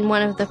mention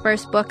one of the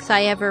first books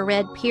I ever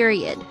read,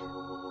 period.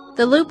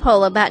 The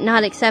loophole about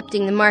not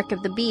accepting the mark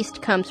of the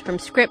beast comes from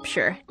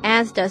Scripture,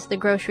 as does the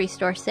grocery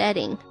store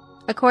setting.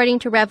 According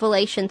to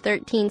Revelation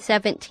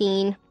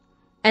 13:17,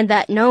 and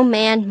that no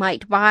man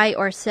might buy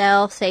or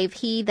sell save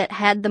he that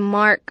had the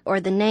mark or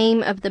the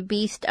name of the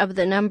beast of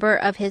the number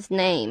of his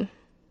name.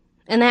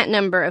 And that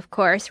number, of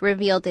course,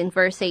 revealed in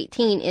verse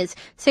 18 is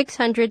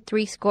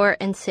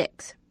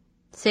 666.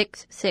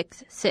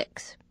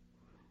 666.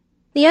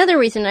 The other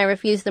reason I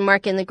refuse the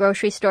mark in the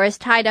grocery store is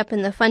tied up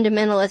in the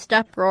fundamentalist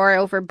uproar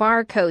over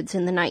barcodes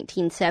in the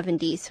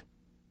 1970s.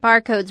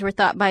 Barcodes were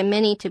thought by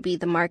many to be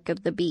the mark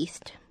of the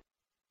beast.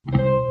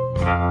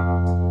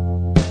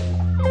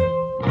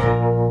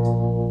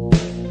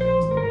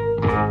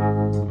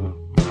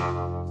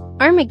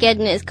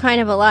 Armageddon is kind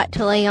of a lot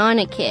to lay on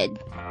a kid.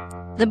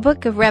 The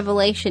book of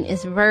Revelation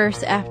is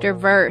verse after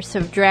verse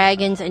of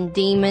dragons and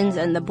demons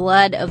and the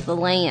blood of the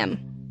Lamb.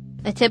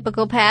 A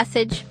typical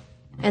passage,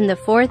 and the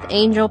 4th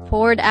angel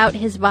poured out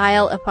his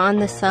vial upon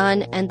the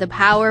sun, and the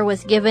power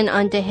was given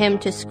unto him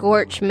to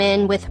scorch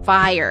men with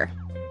fire.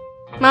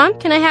 Mom,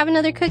 can I have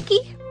another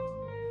cookie?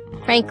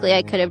 Frankly,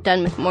 I could have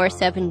done with more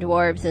 7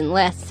 dwarves and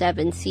less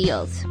 7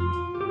 seals.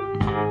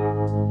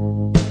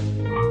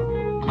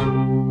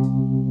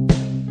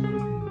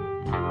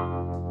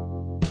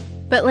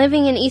 But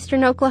living in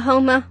eastern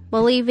Oklahoma,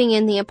 believing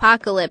in the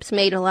apocalypse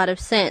made a lot of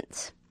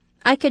sense.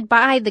 I could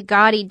buy the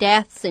gaudy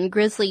deaths and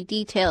grisly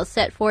details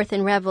set forth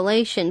in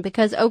Revelation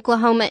because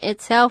Oklahoma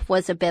itself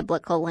was a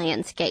biblical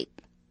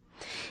landscape.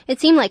 It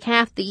seemed like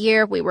half the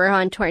year we were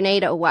on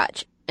tornado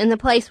watch, and the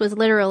place was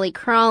literally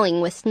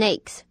crawling with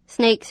snakes.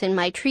 Snakes in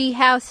my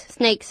treehouse,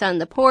 snakes on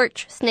the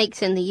porch,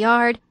 snakes in the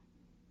yard.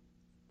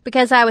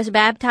 Because I was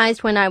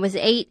baptized when I was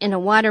 8 in a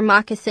water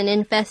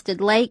moccasin-infested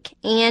lake,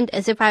 and,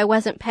 as if I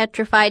wasn't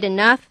petrified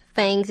enough,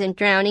 fangs and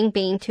drowning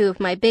being 2 of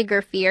my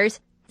bigger fears,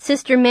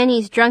 Sister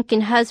Minnie's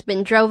drunken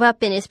husband drove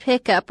up in his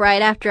pickup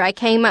right after I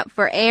came up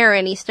for air,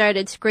 and he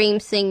started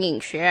singing,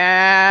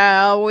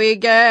 "Shall we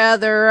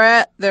gather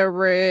at the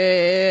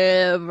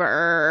river?"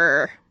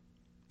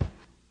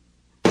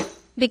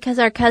 Because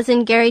our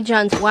cousin Gary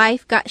John's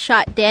wife got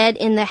shot dead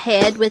in the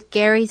head with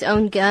Gary's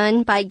own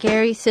gun by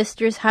Gary's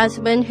sister's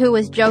husband, who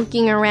was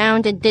joking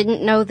around and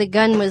didn't know the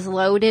gun was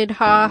loaded,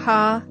 ha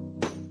ha.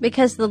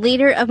 Because the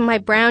leader of my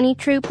brownie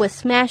troop was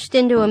smashed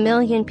into a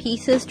million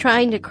pieces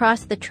trying to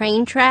cross the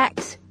train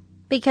tracks.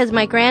 Because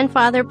my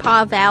grandfather,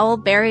 Pa Vowell,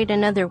 buried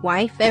another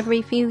wife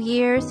every few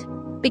years.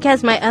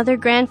 Because my other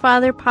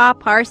grandfather, Pa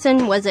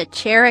Parson, was a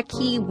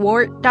Cherokee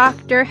wart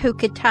doctor who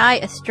could tie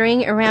a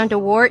string around a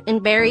wart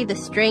and bury the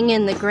string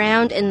in the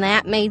ground, and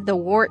that made the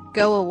wart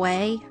go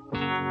away.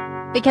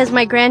 Because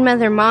my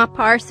grandmother, Ma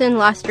Parson,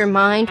 lost her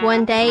mind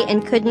one day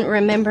and couldn't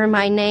remember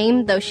my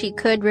name, though she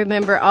could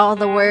remember all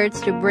the words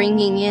to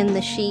bringing in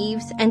the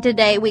sheaves. And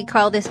today we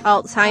call this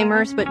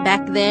Alzheimer's, but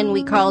back then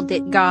we called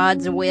it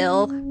God's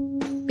will.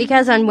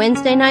 Because on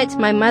Wednesday nights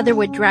my mother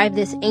would drive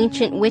this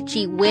ancient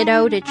witchy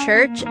widow to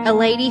church, a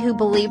lady who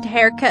believed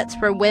haircuts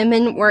for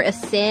women were a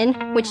sin,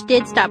 which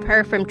did stop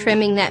her from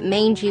trimming that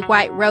mangy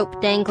white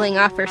rope dangling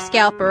off her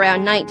scalp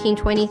around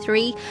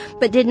 1923,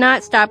 but did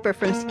not stop her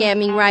from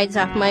scamming rides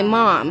off my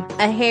mom,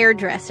 a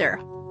hairdresser.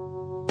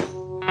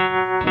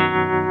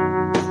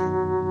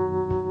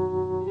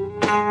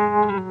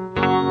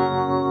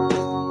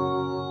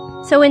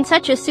 So in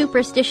such a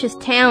superstitious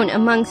town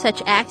among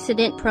such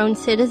accident-prone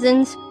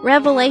citizens,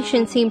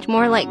 Revelation seemed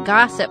more like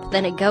gossip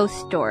than a ghost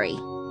story.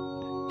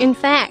 In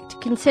fact,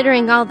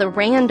 considering all the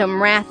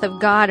random wrath of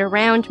God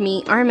around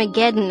me,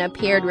 Armageddon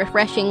appeared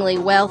refreshingly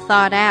well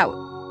thought out.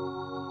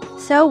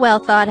 So well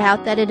thought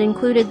out that it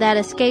included that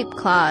escape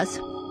clause.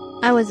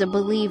 I was a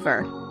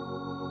believer.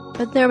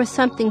 But there was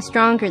something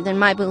stronger than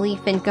my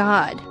belief in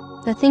God.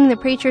 The thing the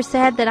preacher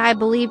said that I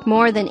believed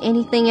more than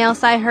anything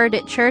else I heard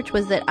at church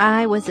was that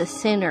I was a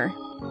sinner.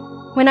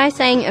 When I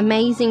sang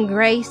Amazing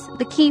Grace,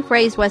 the key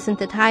phrase wasn't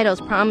the title's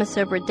promise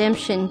of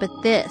redemption, but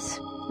this,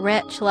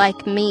 wretch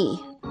like me.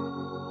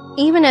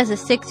 Even as a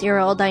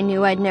 6-year-old, I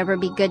knew I'd never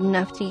be good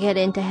enough to get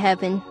into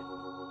heaven.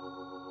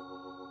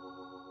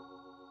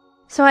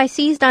 So I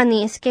seized on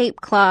the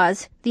escape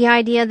clause, the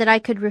idea that I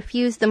could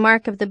refuse the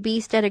mark of the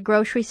beast at a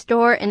grocery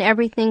store and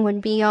everything would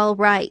be all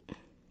right.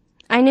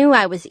 I knew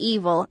I was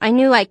evil. I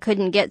knew I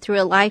couldn't get through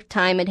a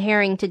lifetime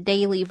adhering to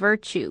daily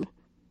virtue.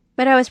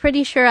 But I was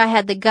pretty sure I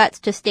had the guts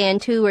to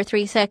stand 2 or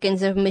 3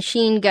 seconds of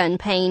machine gun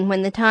pain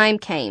when the time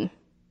came.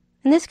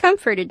 And this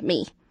comforted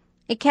me.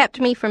 It kept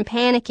me from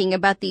panicking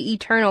about the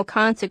eternal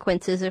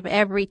consequences of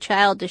every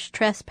childish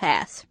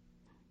trespass.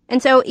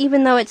 And so,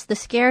 even though it's the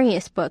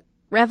scariest book,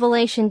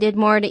 Revelation did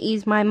more to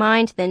ease my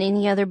mind than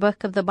any other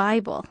book of the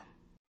Bible.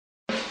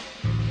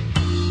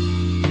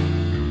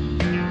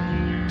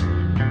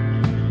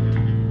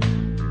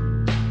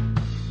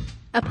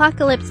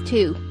 Apocalypse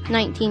 2,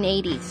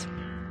 1980s.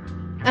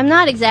 I'm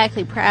not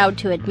exactly proud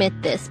to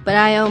admit this, but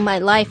I owe my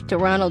life to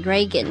Ronald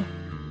Reagan.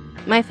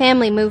 My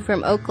family moved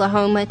from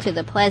Oklahoma to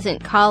the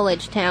pleasant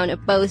college town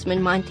of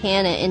Bozeman,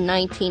 Montana in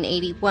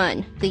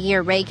 1981, the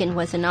year Reagan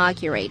was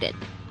inaugurated.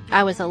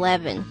 I was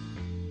 11.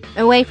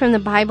 Away from the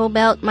Bible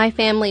Belt, my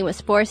family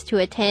was forced to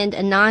attend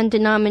a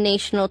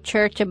non-denominational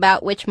church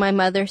about which my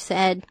mother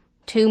said,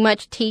 "Too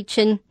much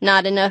teachin',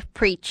 not enough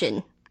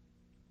preachin'."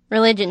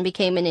 Religion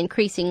became an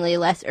increasingly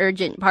less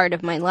urgent part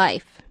of my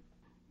life.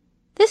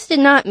 This did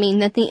not mean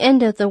that the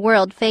end of the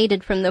world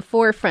faded from the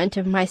forefront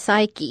of my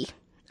psyche.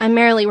 I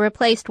merely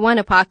replaced one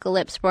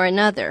apocalypse for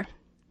another.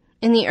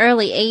 In the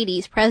early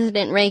 80s,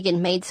 President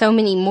Reagan made so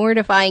many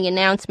mortifying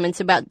announcements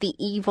about the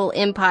evil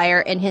empire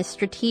and his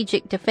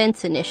Strategic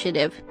Defense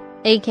Initiative,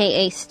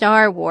 aka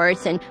Star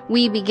Wars, and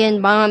we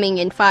begin bombing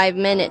in 5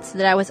 minutes,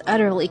 that I was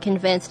utterly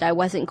convinced I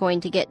wasn't going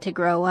to get to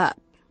grow up.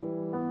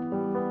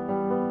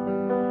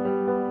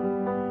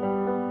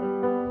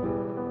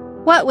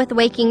 What with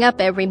waking up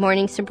every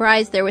morning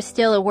surprised there was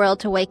still a world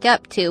to wake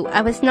up to,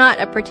 I was not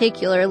a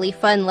particularly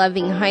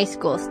fun-loving high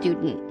school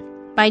student.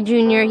 By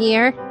junior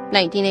year,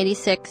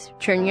 1986,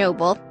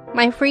 Chernobyl,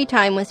 my free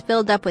time was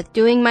filled up with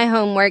doing my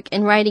homework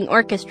and writing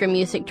orchestra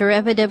music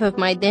derivative of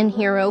my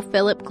then-hero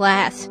Philip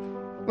Glass.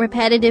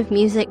 Repetitive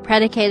music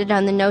predicated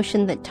on the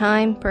notion that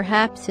time,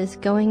 perhaps, is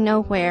going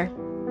nowhere.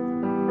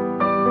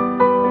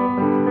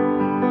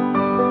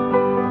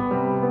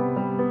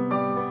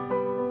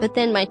 But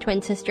then my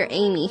twin sister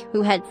Amy,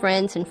 who had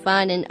friends and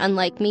fun and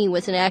unlike me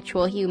was an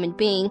actual human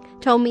being,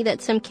 told me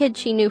that some kids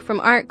she knew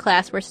from art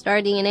class were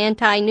starting an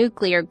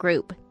anti-nuclear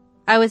group.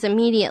 I was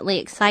immediately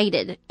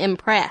excited,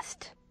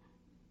 impressed.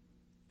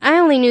 I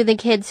only knew the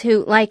kids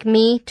who, like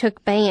me,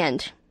 took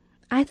band.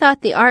 I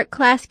thought the art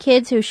class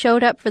kids who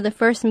showed up for the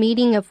first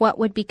meeting of what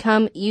would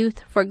become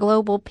Youth for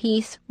Global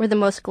Peace were the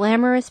most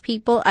glamorous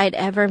people I'd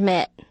ever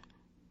met.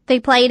 They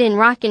played in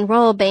rock and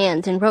roll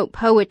bands and wrote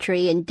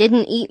poetry and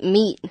didn't eat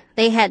meat.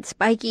 They had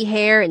spiky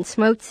hair and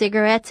smoked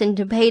cigarettes and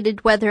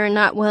debated whether or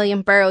not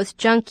William Burroughs'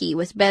 Junkie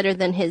was better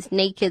than his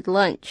Naked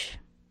Lunch.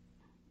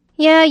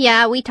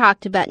 Yeah, we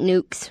talked about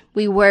nukes.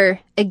 We were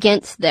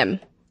against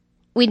them.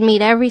 We'd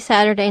meet every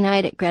Saturday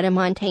night at Greta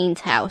Montaigne's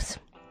house.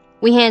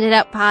 We handed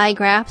out pie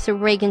graphs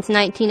of Reagan's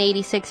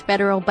 1986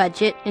 federal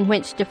budget, in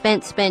which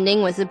defense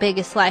spending was the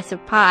biggest slice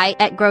of pie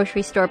at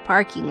grocery store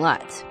parking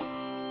lots.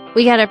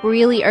 We got up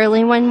really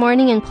early one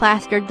morning and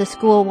plastered the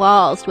school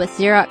walls with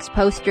Xerox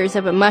posters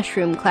of a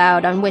mushroom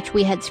cloud on which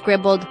we had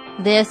scribbled,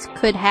 "This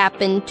could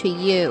happen to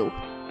you."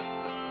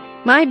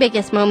 My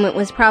biggest moment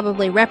was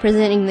probably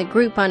representing the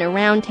group on a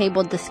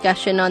roundtable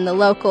discussion on the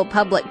local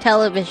public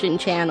television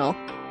channel.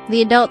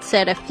 The adults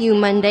said a few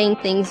mundane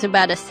things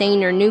about a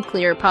saner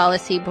nuclear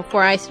policy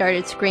before I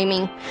started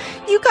screaming,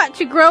 "You got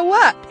to grow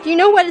up! Do you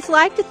know what it's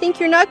like to think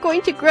you're not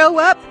going to grow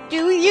up?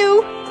 Do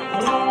you?"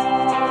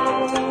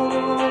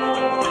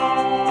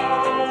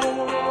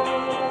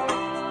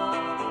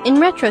 In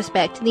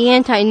retrospect, the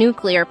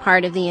anti-nuclear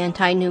part of the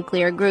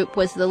anti-nuclear group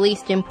was the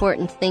least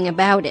important thing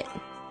about it.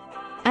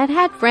 I'd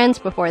had friends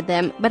before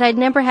them, but I'd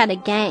never had a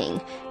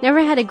gang, never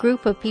had a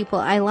group of people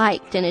I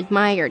liked and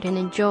admired and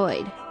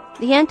enjoyed.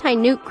 The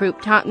anti-nuke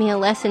group taught me a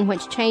lesson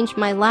which changed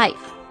my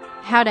life: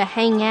 how to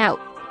hang out.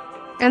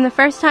 And the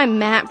first time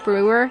Matt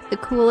Brewer, the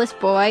coolest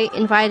boy,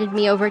 invited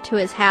me over to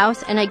his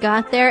house, and I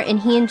got there and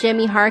he and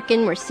Jimmy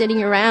Harkin were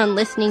sitting around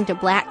listening to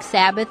Black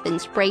Sabbath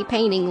and spray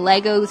painting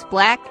Legos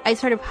black, I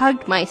sort of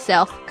hugged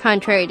myself,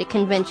 contrary to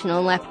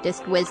conventional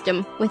leftist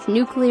wisdom, with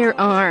nuclear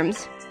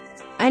arms.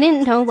 I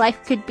didn't know life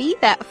could be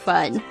that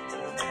fun.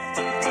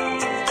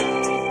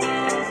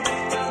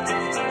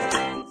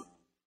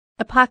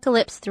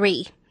 Apocalypse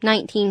 3,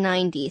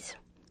 1990s.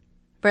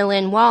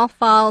 Berlin Wall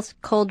falls,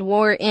 Cold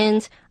War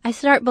ends. I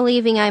start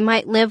believing I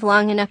might live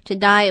long enough to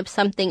die of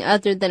something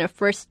other than a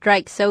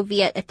first-strike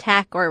Soviet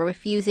attack or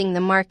refusing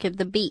the mark of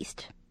the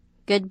beast.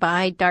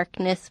 Goodbye,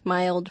 darkness,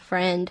 my old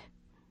friend.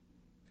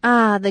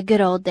 Ah, the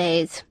good old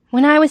days.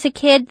 When I was a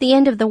kid, the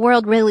end of the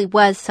world really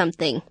was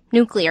something.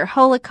 Nuclear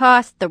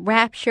holocaust, the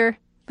rapture.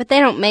 But they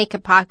don't make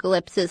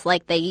apocalypses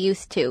like they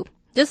used to.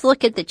 Just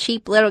look at the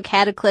cheap little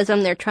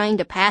cataclysm they're trying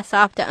to pass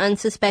off to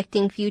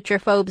unsuspecting future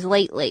phobes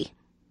lately.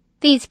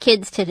 These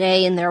kids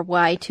today in their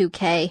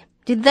Y2K,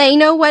 do they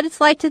know what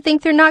it's like to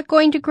think they're not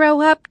going to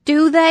grow up?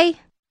 Do they?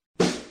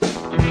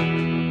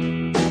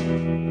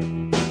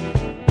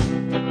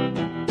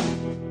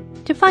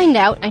 To find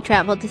out, I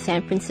traveled to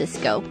San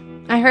Francisco.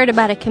 I heard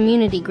about a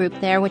community group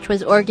there which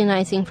was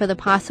organizing for the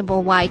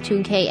possible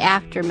Y2K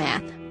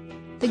aftermath.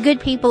 The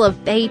good people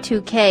of Bay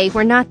 2K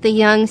were not the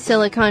young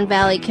Silicon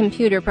Valley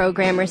computer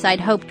programmers I'd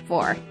hoped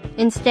for.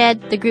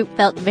 Instead, the group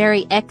felt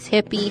very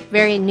ex-hippie,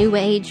 very new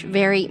age,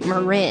 very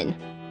Marin.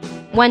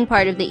 One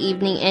part of the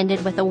evening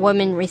ended with a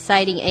woman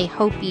reciting a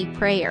Hopi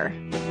prayer.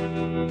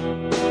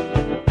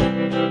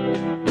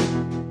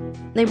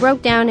 They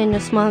broke down into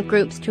small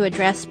groups to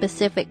address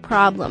specific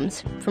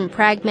problems, from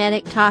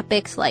pragmatic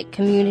topics like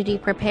community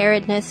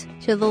preparedness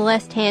to the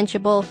less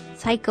tangible,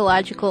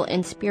 psychological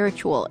and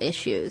spiritual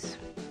issues.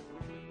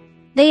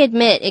 They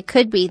admit it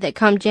could be that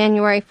come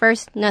January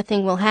 1st,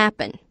 nothing will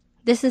happen.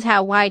 This is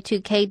how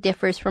Y2K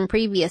differs from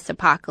previous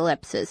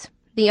apocalypses.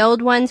 The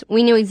old ones,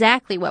 we knew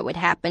exactly what would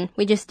happen,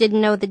 we just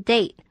didn't know the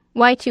date.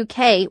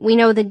 Y2K, we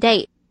know the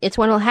date. It's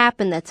what'll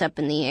happen that's up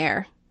in the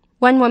air.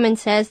 One woman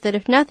says that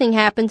if nothing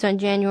happens on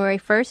January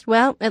 1st,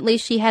 well, at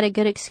least she had a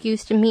good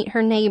excuse to meet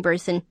her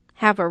neighbors and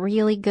have a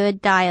really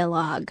good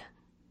dialogue.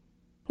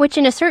 Which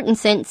in a certain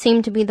sense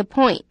seemed to be the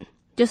point.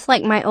 Just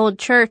like my old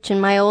church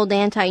and my old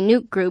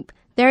anti-nuke group,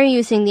 they're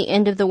using the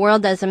end of the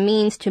world as a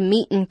means to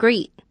meet and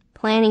greet,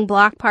 planning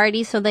block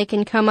parties so they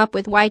can come up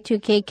with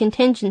Y2K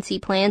contingency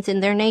plans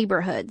in their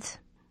neighborhoods.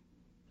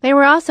 They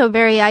were also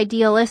very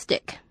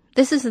idealistic.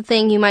 This is the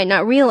thing you might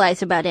not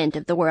realize about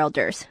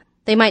end-of-the-worlders.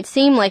 They might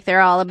seem like they're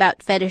all about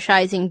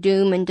fetishizing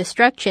doom and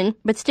destruction,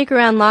 but stick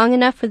around long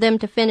enough for them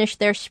to finish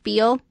their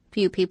spiel.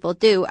 Few people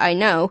do, I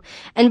know,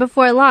 and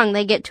before long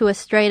they get to a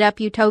straight-up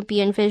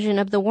utopian vision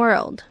of the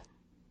world.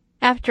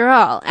 After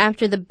all,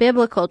 after the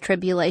biblical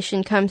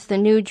tribulation comes the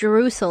New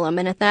Jerusalem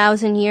and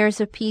 1,000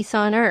 years of peace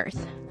on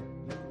earth.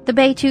 The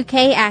Bay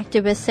 2K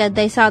activists said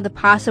they saw the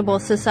possible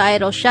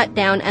societal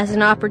shutdown as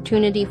an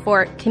opportunity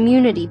for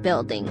community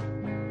building.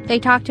 They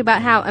talked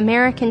about how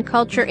American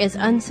culture is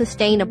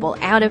unsustainable,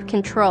 out of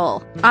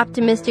control,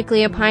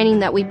 optimistically opining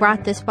that we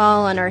brought this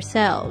fall on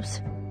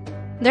ourselves.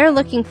 They're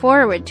looking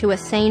forward to a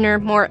saner,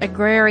 more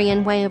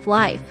agrarian way of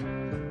life.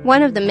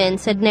 One of the men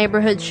said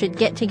neighborhoods should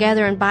get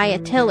together and buy a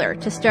tiller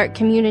to start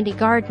community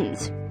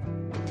gardens.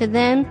 To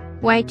them,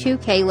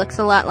 Y2K looks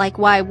a lot like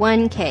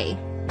Y1K.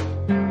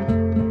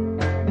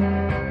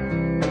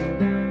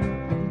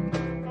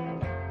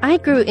 I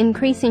grew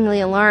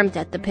increasingly alarmed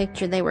at the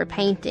picture they were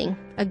painting,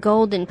 a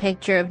golden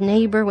picture of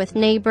neighbor with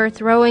neighbor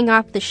throwing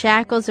off the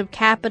shackles of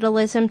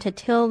capitalism to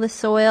till the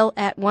soil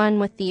at one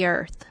with the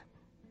earth.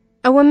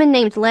 A woman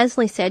named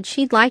Leslie said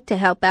she'd like to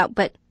help out,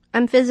 but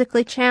I'm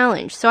physically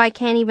challenged, so I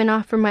can't even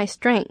offer my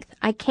strength.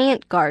 I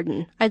can't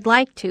garden. I'd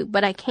like to,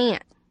 but I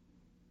can't.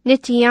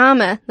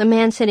 Nitiyama, the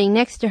man sitting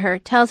next to her,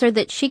 tells her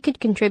that she could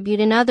contribute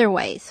in other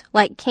ways,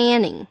 like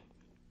canning.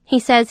 He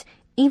says,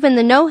 Even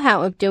the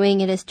know-how of doing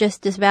it is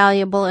just as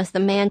valuable as the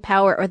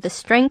manpower or the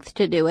strength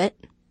to do it.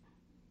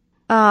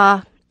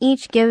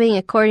 Each giving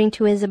according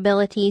to his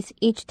abilities,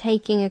 each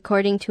taking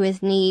according to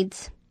his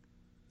needs.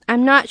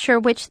 I'm not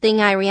sure which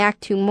thing I react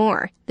to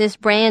more, this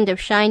brand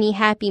of shiny,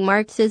 happy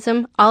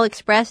Marxism, all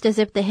expressed as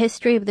if the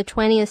history of the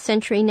 20th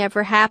century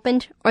never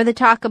happened, or the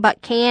talk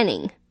about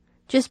canning.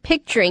 Just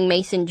picturing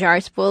mason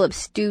jars full of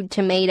stewed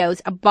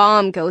tomatoes, a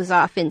bomb goes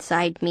off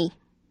inside me.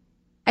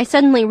 I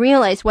suddenly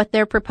realize what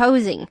they're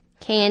proposing.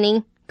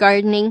 Canning,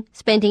 gardening,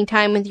 spending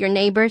time with your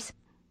neighbors.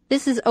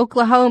 This is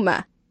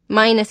Oklahoma,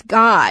 minus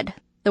God,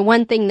 the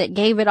one thing that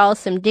gave it all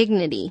some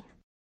dignity.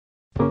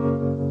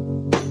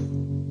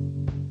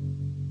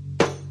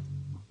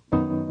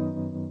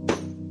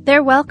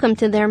 They're welcome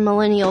to their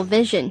millennial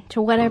vision,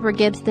 to whatever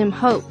gives them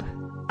hope.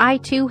 I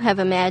too have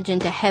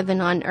imagined a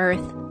heaven on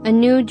earth, a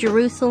new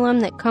Jerusalem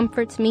that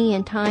comforts me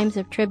in times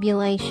of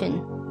tribulation.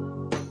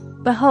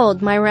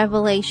 Behold my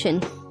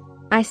revelation.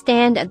 I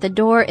stand at the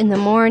door in the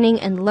morning,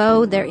 and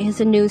lo, there is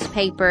a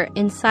newspaper,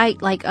 in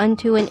sight like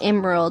unto an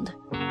emerald.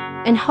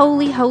 And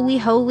holy, holy,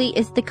 holy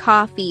is the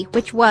coffee,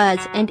 which was,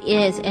 and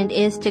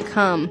is to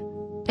come.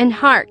 And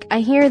hark, I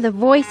hear the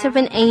voice of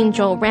an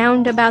angel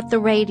round about the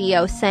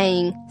radio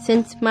saying,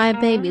 Since my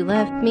baby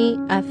left me,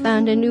 I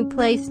found a new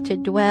place to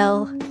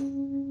dwell.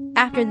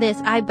 After this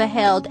I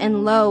beheld,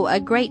 and lo, a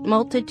great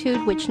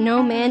multitude which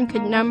no man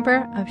could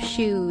number, of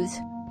shoes.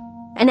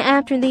 And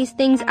after these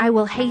things I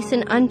will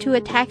hasten unto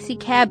a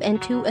taxicab and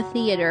to a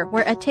theater,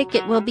 where a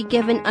ticket will be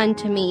given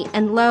unto me,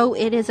 and lo,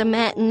 it is a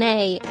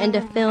matinee, and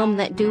a film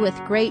that doeth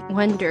great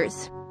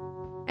wonders.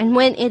 And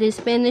when it is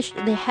finished,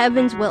 the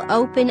heavens will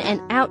open,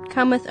 and out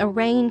cometh a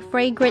rain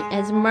fragrant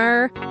as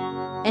myrrh,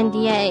 and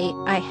yea,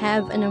 I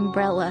have an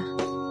umbrella.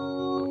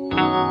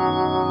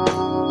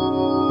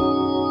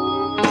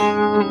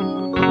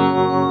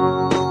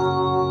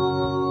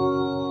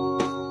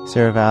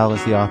 Sarah Vowell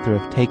is the author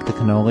of Take the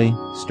Cannoli,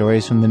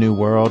 Stories from the New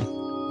World,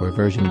 where a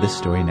version of this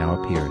story now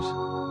appears.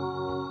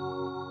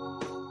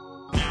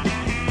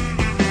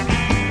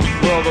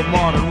 Well, the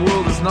modern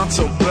world is not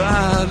so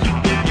bad,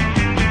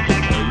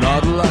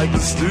 not like the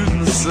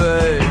students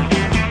say.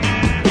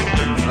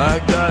 In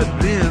fact,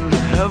 I'd be in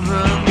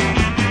heaven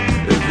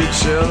if you'd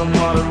share the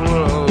modern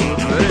world with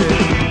me.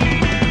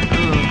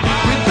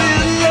 We'd be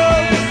in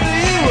love with the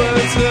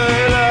USA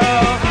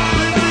now.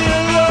 We'd be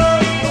in love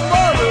with the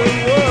modern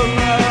world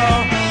now.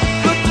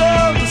 Put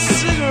down the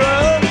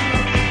cigarette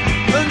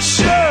and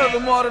share the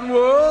modern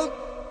world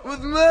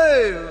with me.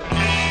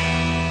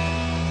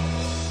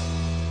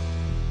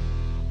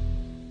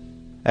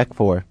 Act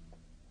 4.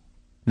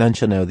 None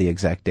shall know the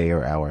exact day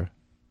or hour.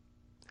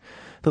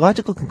 The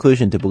logical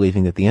conclusion to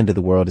believing that the end of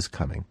the world is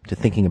coming, to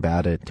thinking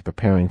about it, to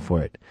preparing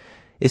for it,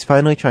 is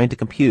finally trying to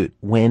compute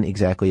when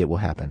exactly it will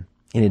happen,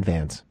 in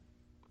advance.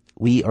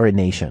 We are a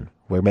nation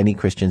where many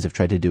Christians have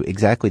tried to do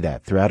exactly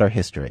that throughout our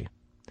history.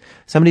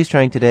 Somebody who's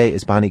trying today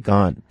is Bonnie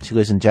Gaunt. She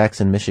lives in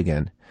Jackson,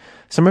 Michigan.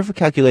 Some of her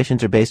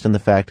calculations are based on the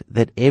fact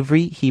that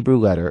every Hebrew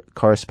letter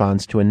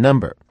corresponds to a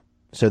number.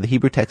 So the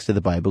Hebrew text of the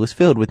Bible is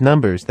filled with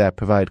numbers that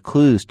provide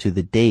clues to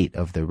the date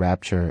of the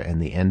rapture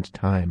and the end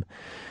time.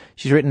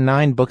 She's written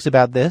 9 books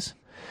about this.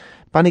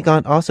 Bonnie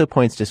Gaunt also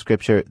points to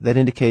scripture that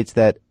indicates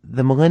that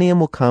the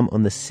millennium will come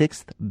on the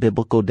 6th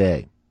biblical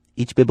day.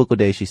 Each biblical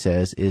day, she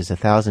says, is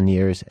 1,000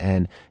 years,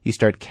 and you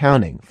start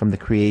counting from the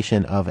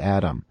creation of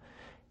Adam.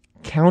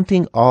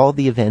 Counting all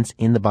the events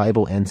in the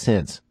Bible and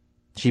since.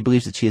 She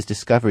believes that she has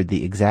discovered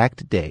the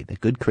exact day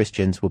that good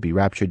Christians will be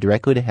raptured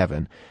directly to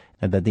heaven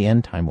and that the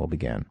end time will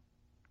begin.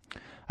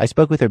 I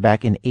spoke with her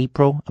back in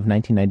April of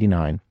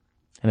 1999,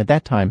 and at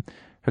that time,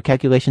 her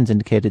calculations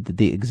indicated that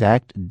the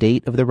exact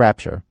date of the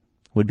rapture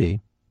would be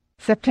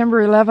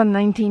September 11,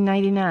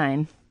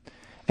 1999.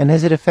 And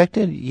has it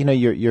affected,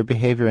 your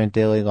behavior in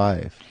daily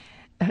life?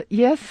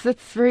 Yes,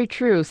 that's very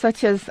true,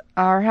 such as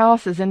our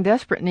house is in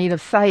desperate need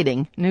of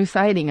siding, new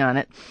siding on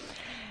it.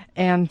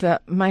 And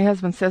my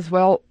husband says,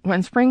 well,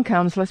 when spring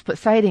comes, let's put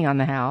siding on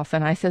the house.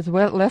 And I says,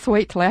 well, let's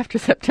wait till after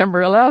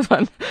September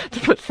 11 to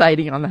put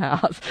siding on the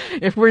house.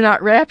 If we're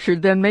not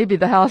raptured, then maybe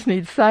the house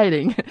needs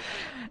siding.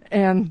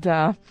 And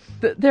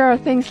there are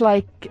things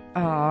like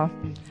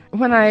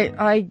when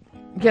I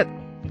get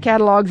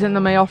catalogs in the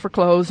mail for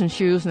clothes and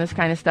shoes and this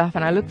kind of stuff,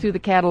 and I look through the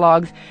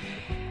catalogs,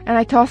 and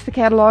I toss the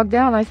catalog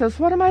down. I says,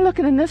 what am I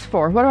looking in this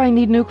for? What do I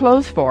need new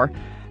clothes for?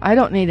 I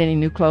don't need any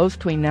new clothes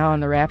between now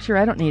and the rapture.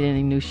 I don't need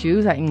any new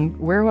shoes. I can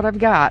wear what I've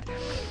got.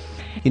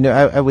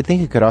 I would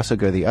think it could also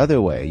go the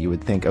other way. You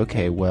would think,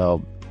 okay,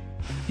 well,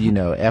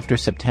 after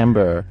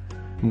September,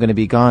 I'm going to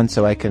be gone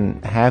so I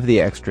can have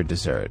the extra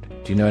dessert.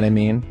 Do you know what I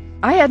mean?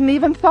 I hadn't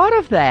even thought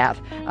of that.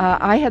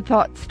 I had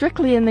thought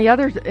strictly in the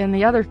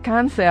other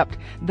concept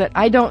that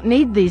I don't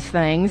need these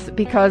things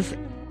because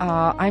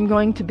I'm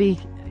going to be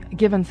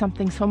given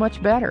something so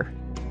much better.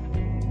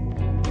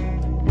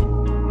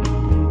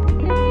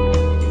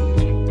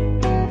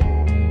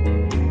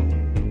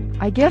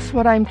 I guess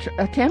what I'm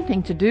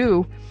attempting to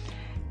do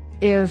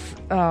is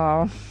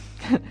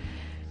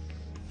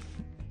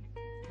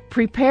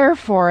prepare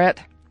for it,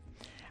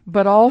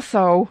 but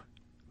also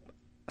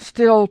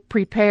still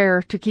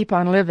prepare to keep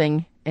on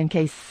living in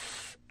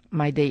case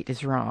my date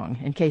is wrong,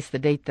 in case the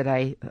date that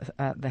I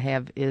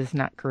have is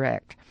not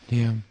correct.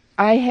 Yeah.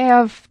 I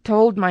have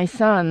told my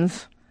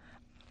sons,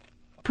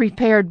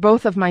 prepared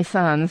both of my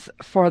sons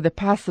for the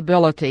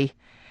possibility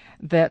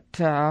that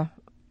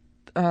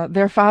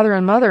their father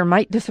and mother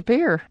might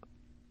disappear.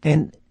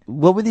 And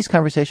what were these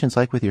conversations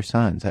like with your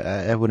sons?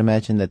 I would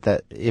imagine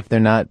that if they're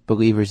not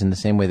believers in the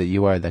same way that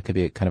you are, that could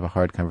be kind of a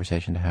hard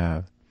conversation to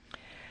have.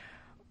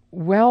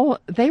 Well,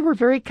 they were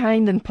very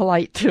kind and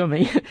polite to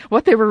me.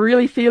 What they were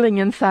really feeling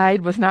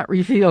inside was not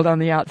revealed on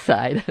the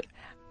outside.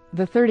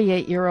 The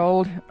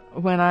 38-year-old,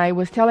 when I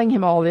was telling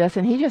him all this,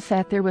 and he just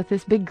sat there with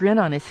this big grin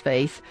on his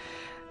face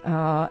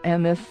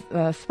and this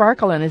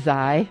sparkle in his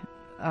eye,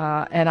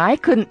 and I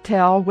couldn't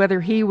tell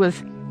whether he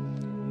was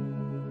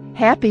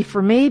happy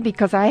for me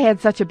because I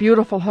had such a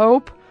beautiful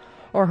hope,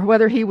 or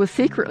whether he was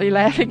secretly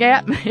laughing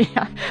at me.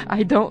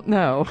 I don't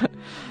know.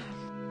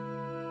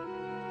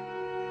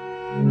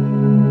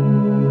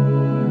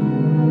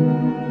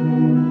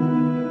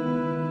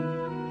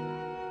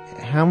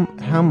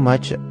 How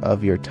much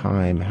of your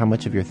time, how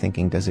much of your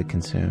thinking does it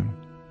consume?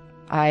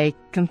 I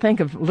can think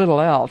of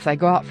little else. I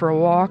go out for a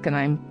walk and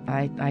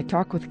I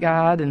talk with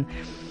God, and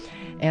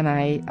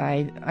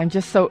I'm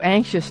just so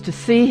anxious to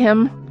see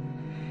Him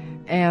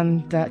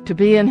and to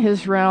be in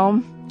His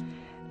realm.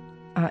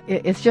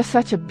 It's just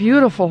such a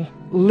beautiful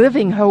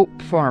living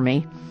hope for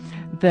me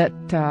that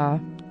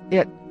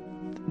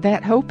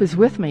that hope is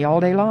with me all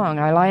day long.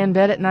 I lie in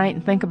bed at night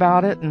and think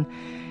about it,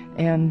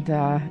 and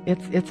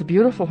it's a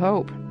beautiful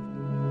hope.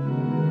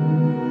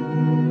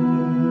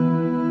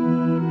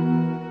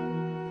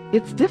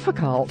 It's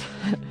difficult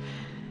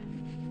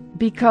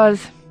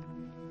because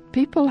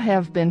people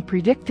have been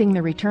predicting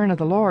the return of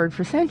the Lord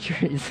for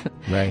centuries.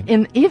 Right.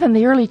 In even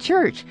the early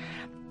church.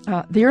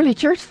 The early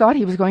church thought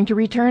He was going to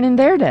return in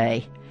their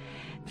day.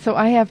 So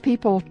I have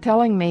people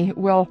telling me,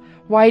 well,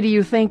 why do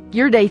you think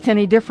your date's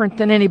any different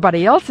than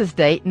anybody else's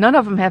date? None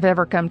of them have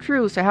ever come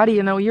true, so how do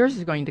you know yours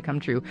is going to come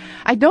true?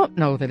 I don't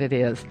know that it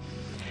is.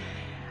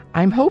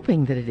 I'm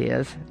hoping that it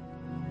is.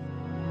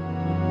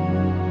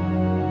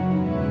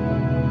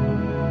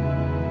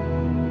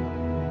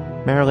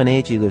 Marilyn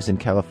Agee lives in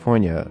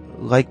California.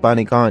 Like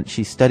Bonnie Gaunt,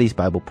 she studies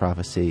Bible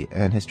prophecy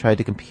and has tried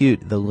to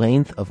compute the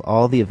length of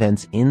all the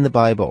events in the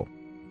Bible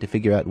to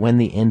figure out when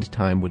the end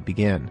time would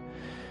begin.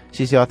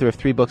 She's the author of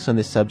 3 books on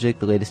this subject.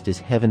 The latest is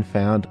Heaven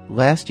Found.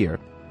 Last year,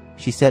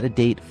 she set a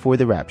date for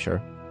the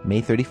rapture,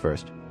 May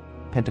 31st,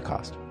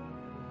 Pentecost.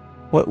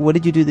 What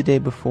did you do the day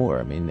before?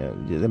 I mean,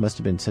 there must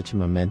have been such a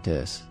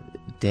momentous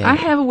day. I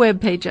have a web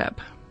page up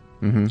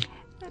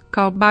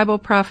called Bible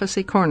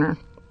Prophecy Corner.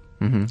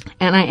 And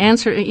I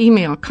answer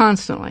email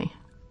constantly.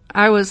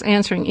 I was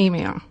answering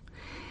email.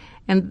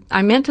 And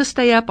I meant to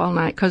stay up all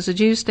night because the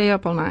Jews stay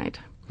up all night.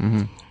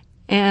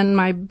 And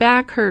my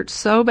back hurt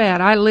so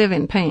bad. I live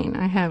in pain.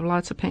 I have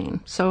lots of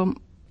pain. So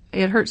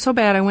it hurt so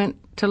bad I went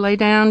to lay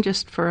down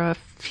just for a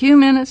few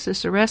minutes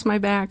just to rest my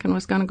back, and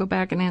was going to go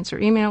back and answer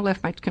email,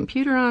 left my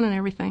computer on and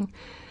everything.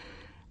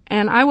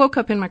 And I woke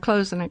up in my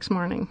clothes the next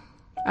morning.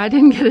 I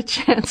didn't get a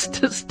chance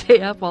to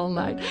stay up all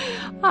night.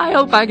 I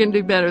hope I can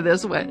do better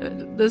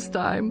this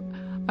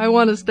time. I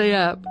want to stay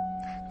up.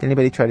 Did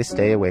anybody try to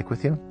stay awake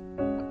with you?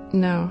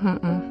 No,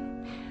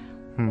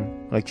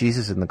 Like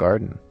Jesus in the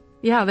garden.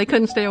 Yeah, they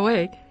couldn't stay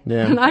awake.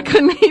 Yeah. And I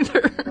couldn't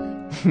either.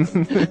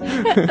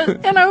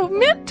 And I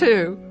meant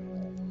to.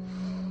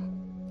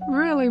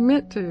 Really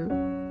meant to.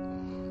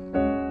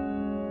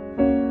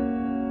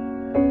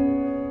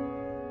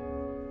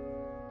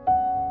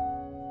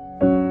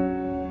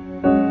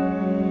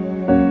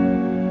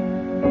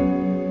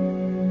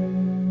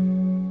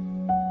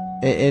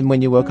 And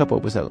when you woke up,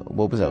 what was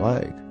it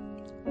like?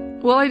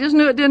 Well, I just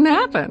knew it didn't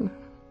happen.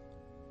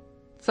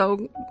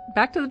 So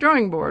back to the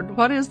drawing board.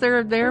 What is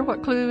there there?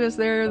 What clue is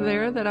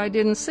there that I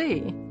didn't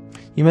see?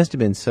 You must have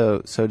been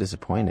so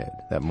disappointed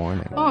that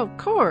morning. Oh, of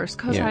course,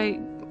 because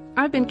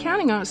I've been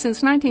counting on it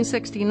since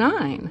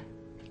 1969.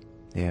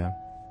 Yeah.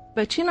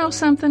 But you know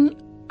something?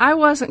 I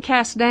wasn't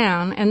cast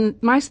down, and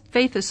my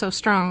faith is so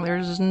strong,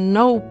 there's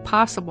no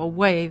possible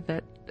way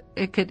that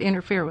it could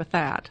interfere with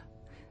that.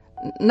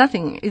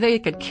 Nothing. They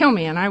could kill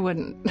me, and I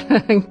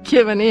wouldn't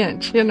give an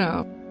inch, you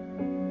know.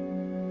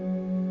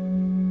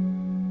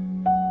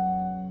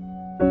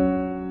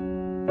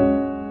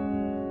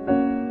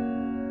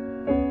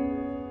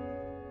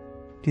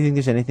 Do you think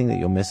there's anything that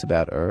you'll miss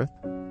about Earth?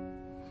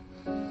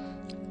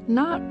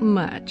 Not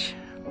much.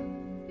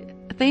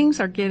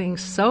 Things are getting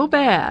so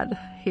bad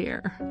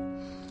here,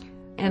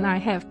 and I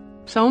have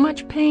so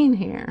much pain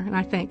here, and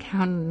I think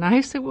how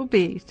nice it will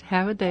be to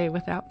have a day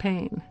without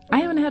pain. I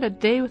haven't had a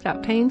day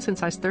without pain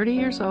since I was 30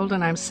 years old,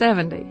 and I'm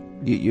 70.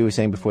 You were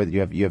saying before that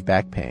you have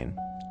back pain.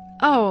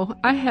 Oh,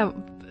 I have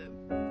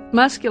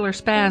muscular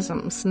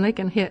spasms, and they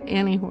can hit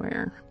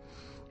anywhere.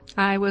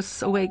 I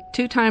was awake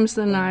 2 times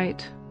the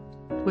night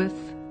with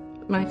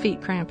my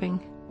feet cramping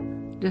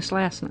just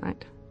last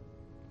night.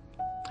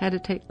 Had to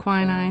take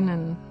quinine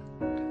and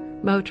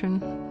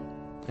Motrin.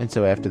 And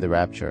so after the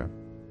rapture?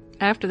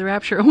 after the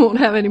rapture I won't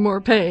have any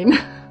more pain.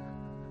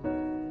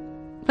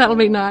 That'll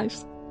be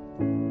nice.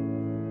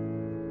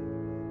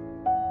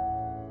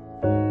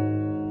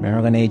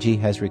 Marilyn Agee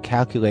has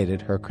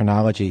recalculated her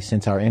chronology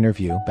since our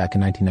interview back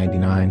in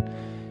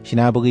 1999. She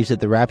now believes that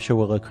the rapture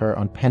will occur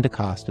on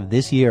Pentecost of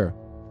this year,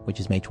 which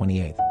is May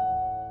 28th.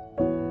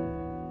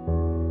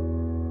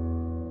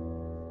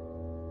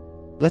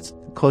 Let's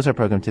close our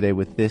program today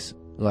with this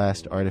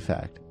last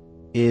artifact.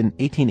 In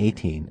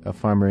 1818, a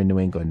farmer in New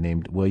England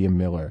named William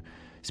Miller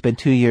spent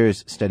 2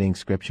 years studying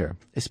Scripture,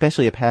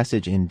 especially a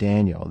passage in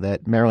Daniel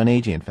that Marilyn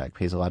Agee, in fact,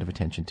 pays a lot of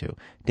attention to,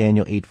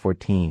 Daniel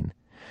 8:14.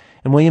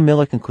 And William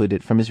Miller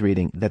concluded from his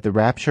reading that the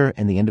rapture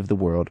and the end of the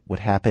world would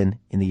happen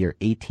in the year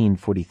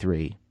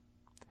 1843.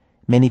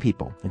 Many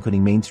people,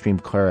 including mainstream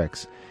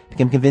clerics,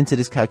 became convinced that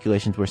his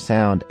calculations were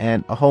sound,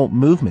 and a whole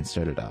movement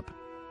started up.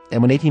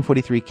 And when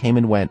 1843 came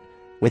and went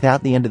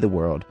without the end of the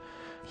world,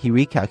 he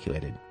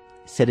recalculated,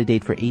 set a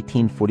date for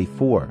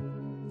 1844.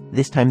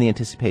 This time the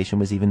anticipation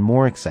was even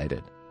more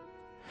excited.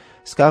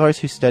 Scholars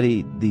who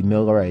studied the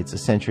Millerites a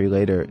century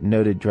later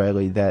noted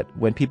dryly that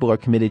when people are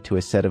committed to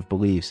a set of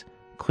beliefs,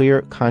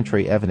 clear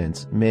contrary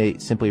evidence may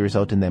simply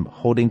result in them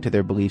holding to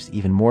their beliefs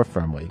even more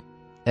firmly.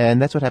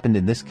 And that's what happened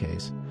in this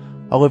case.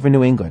 All over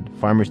New England,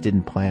 farmers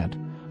didn't plant.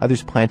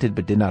 Others planted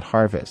but did not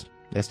harvest,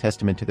 as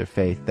testament to their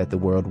faith that the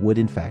world would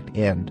in fact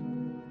end.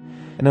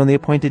 And on the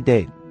appointed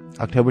date,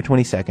 October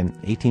 22nd,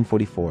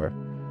 1844,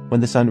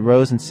 when the sun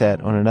rose and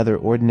set on another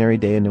ordinary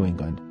day in New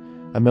England,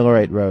 a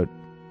Millerite wrote,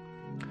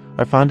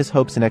 "Our fondest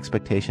hopes and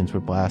expectations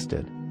were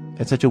blasted,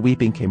 and such a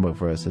weeping came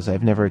over us as I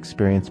have never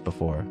experienced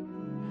before.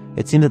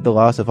 It seemed that the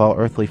loss of all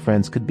earthly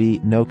friends could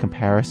be no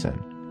comparison.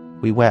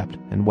 We wept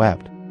and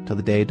wept till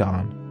the day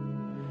dawned.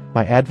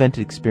 My Advent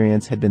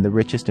experience had been the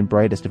richest and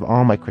brightest of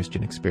all my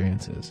Christian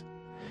experiences.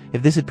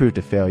 If this had proved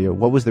a failure,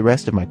 what was the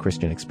rest of my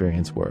Christian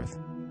experience worth?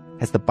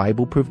 Has the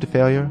Bible proved a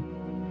failure?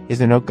 Is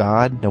there no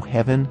God, no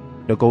heaven,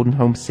 no golden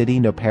home city,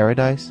 no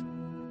paradise?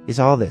 Is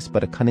all this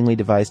but a cunningly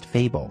devised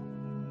fable?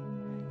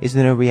 Is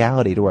there no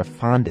reality to our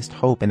fondest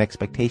hope and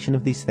expectation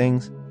of these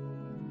things?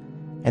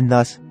 And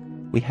thus,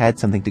 we had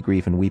something to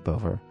grieve and weep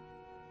over,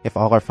 if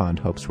all our fond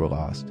hopes were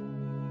lost.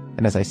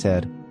 And as I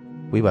said,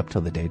 we wept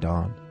till the day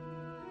dawned."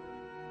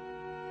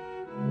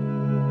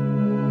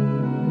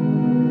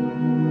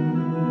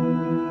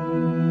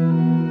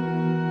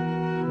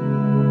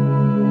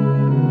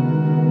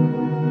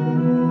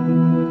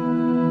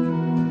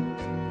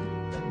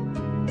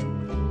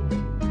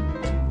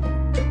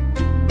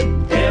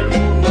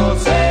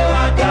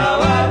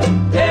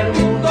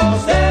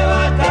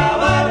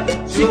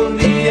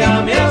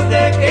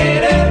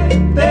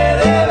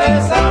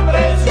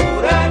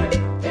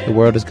 The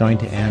world is going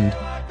to end.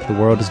 The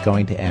world is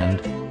going to end.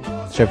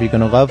 So if you're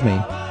going to love me,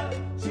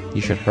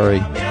 you should hurry.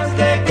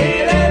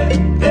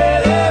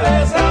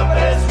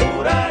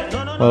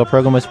 Well, the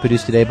program was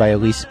produced today by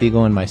Elise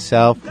Spiegel and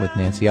myself, with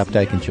Nancy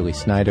Updike and Julie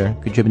Snyder.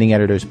 Contributing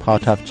editors Paul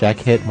Tuff, Jack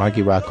Hitt,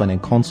 Margie Rockland,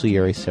 and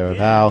Consigliere Sarah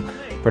Val.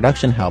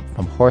 Production help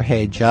from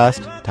Jorge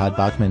Just, Todd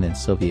Bachman, and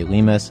Sylvia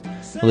Lemus.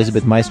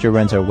 Elizabeth Meister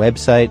runs our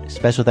website.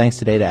 Special thanks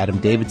today to Adam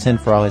Davidson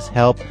for all his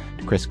help,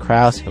 to Chris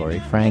Krause, Hillary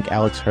Frank,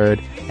 Alex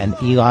Hurd, and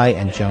Eli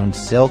and Joan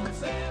Silk.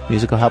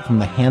 Musical help from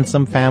the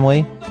Handsome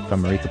family,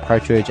 from Marika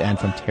Partridge, and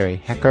from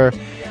Terry Hecker.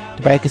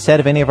 To buy a cassette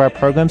of any of our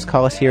programs,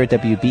 call us here at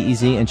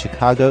WBEZ in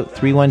Chicago,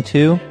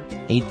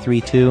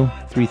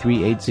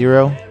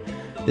 312-832-3380.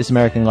 This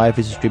American Life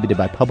is distributed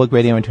by Public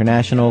Radio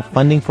International.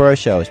 Funding for our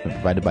show has been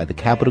provided by the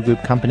Capital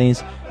Group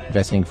Companies,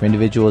 investing for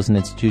individuals and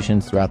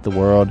institutions throughout the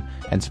world,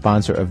 and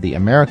sponsor of the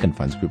American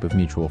Funds Group of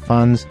Mutual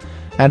Funds.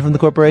 And from the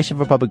Corporation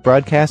for Public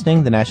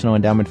Broadcasting, the National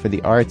Endowment for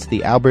the Arts,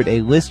 the Albert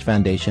A. List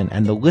Foundation,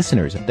 and the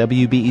listeners of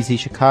WBEZ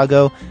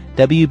Chicago,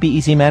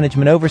 WBEZ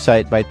Management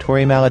Oversight by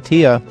Tori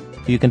Malatia,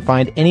 who you can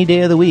find any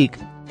day of the week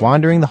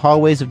wandering the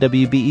hallways of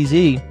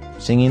WBEZ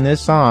singing this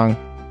song.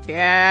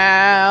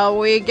 Shall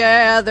we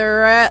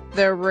gather at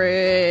the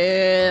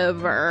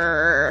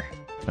river?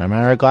 I'm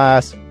Ira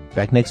Glass.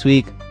 Back next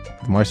week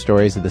with more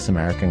stories of this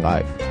American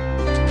life.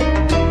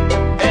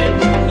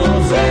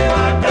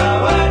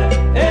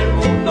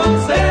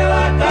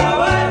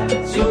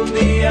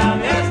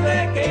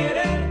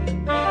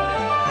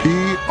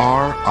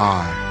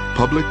 PRI,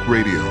 Public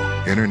Radio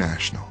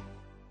International.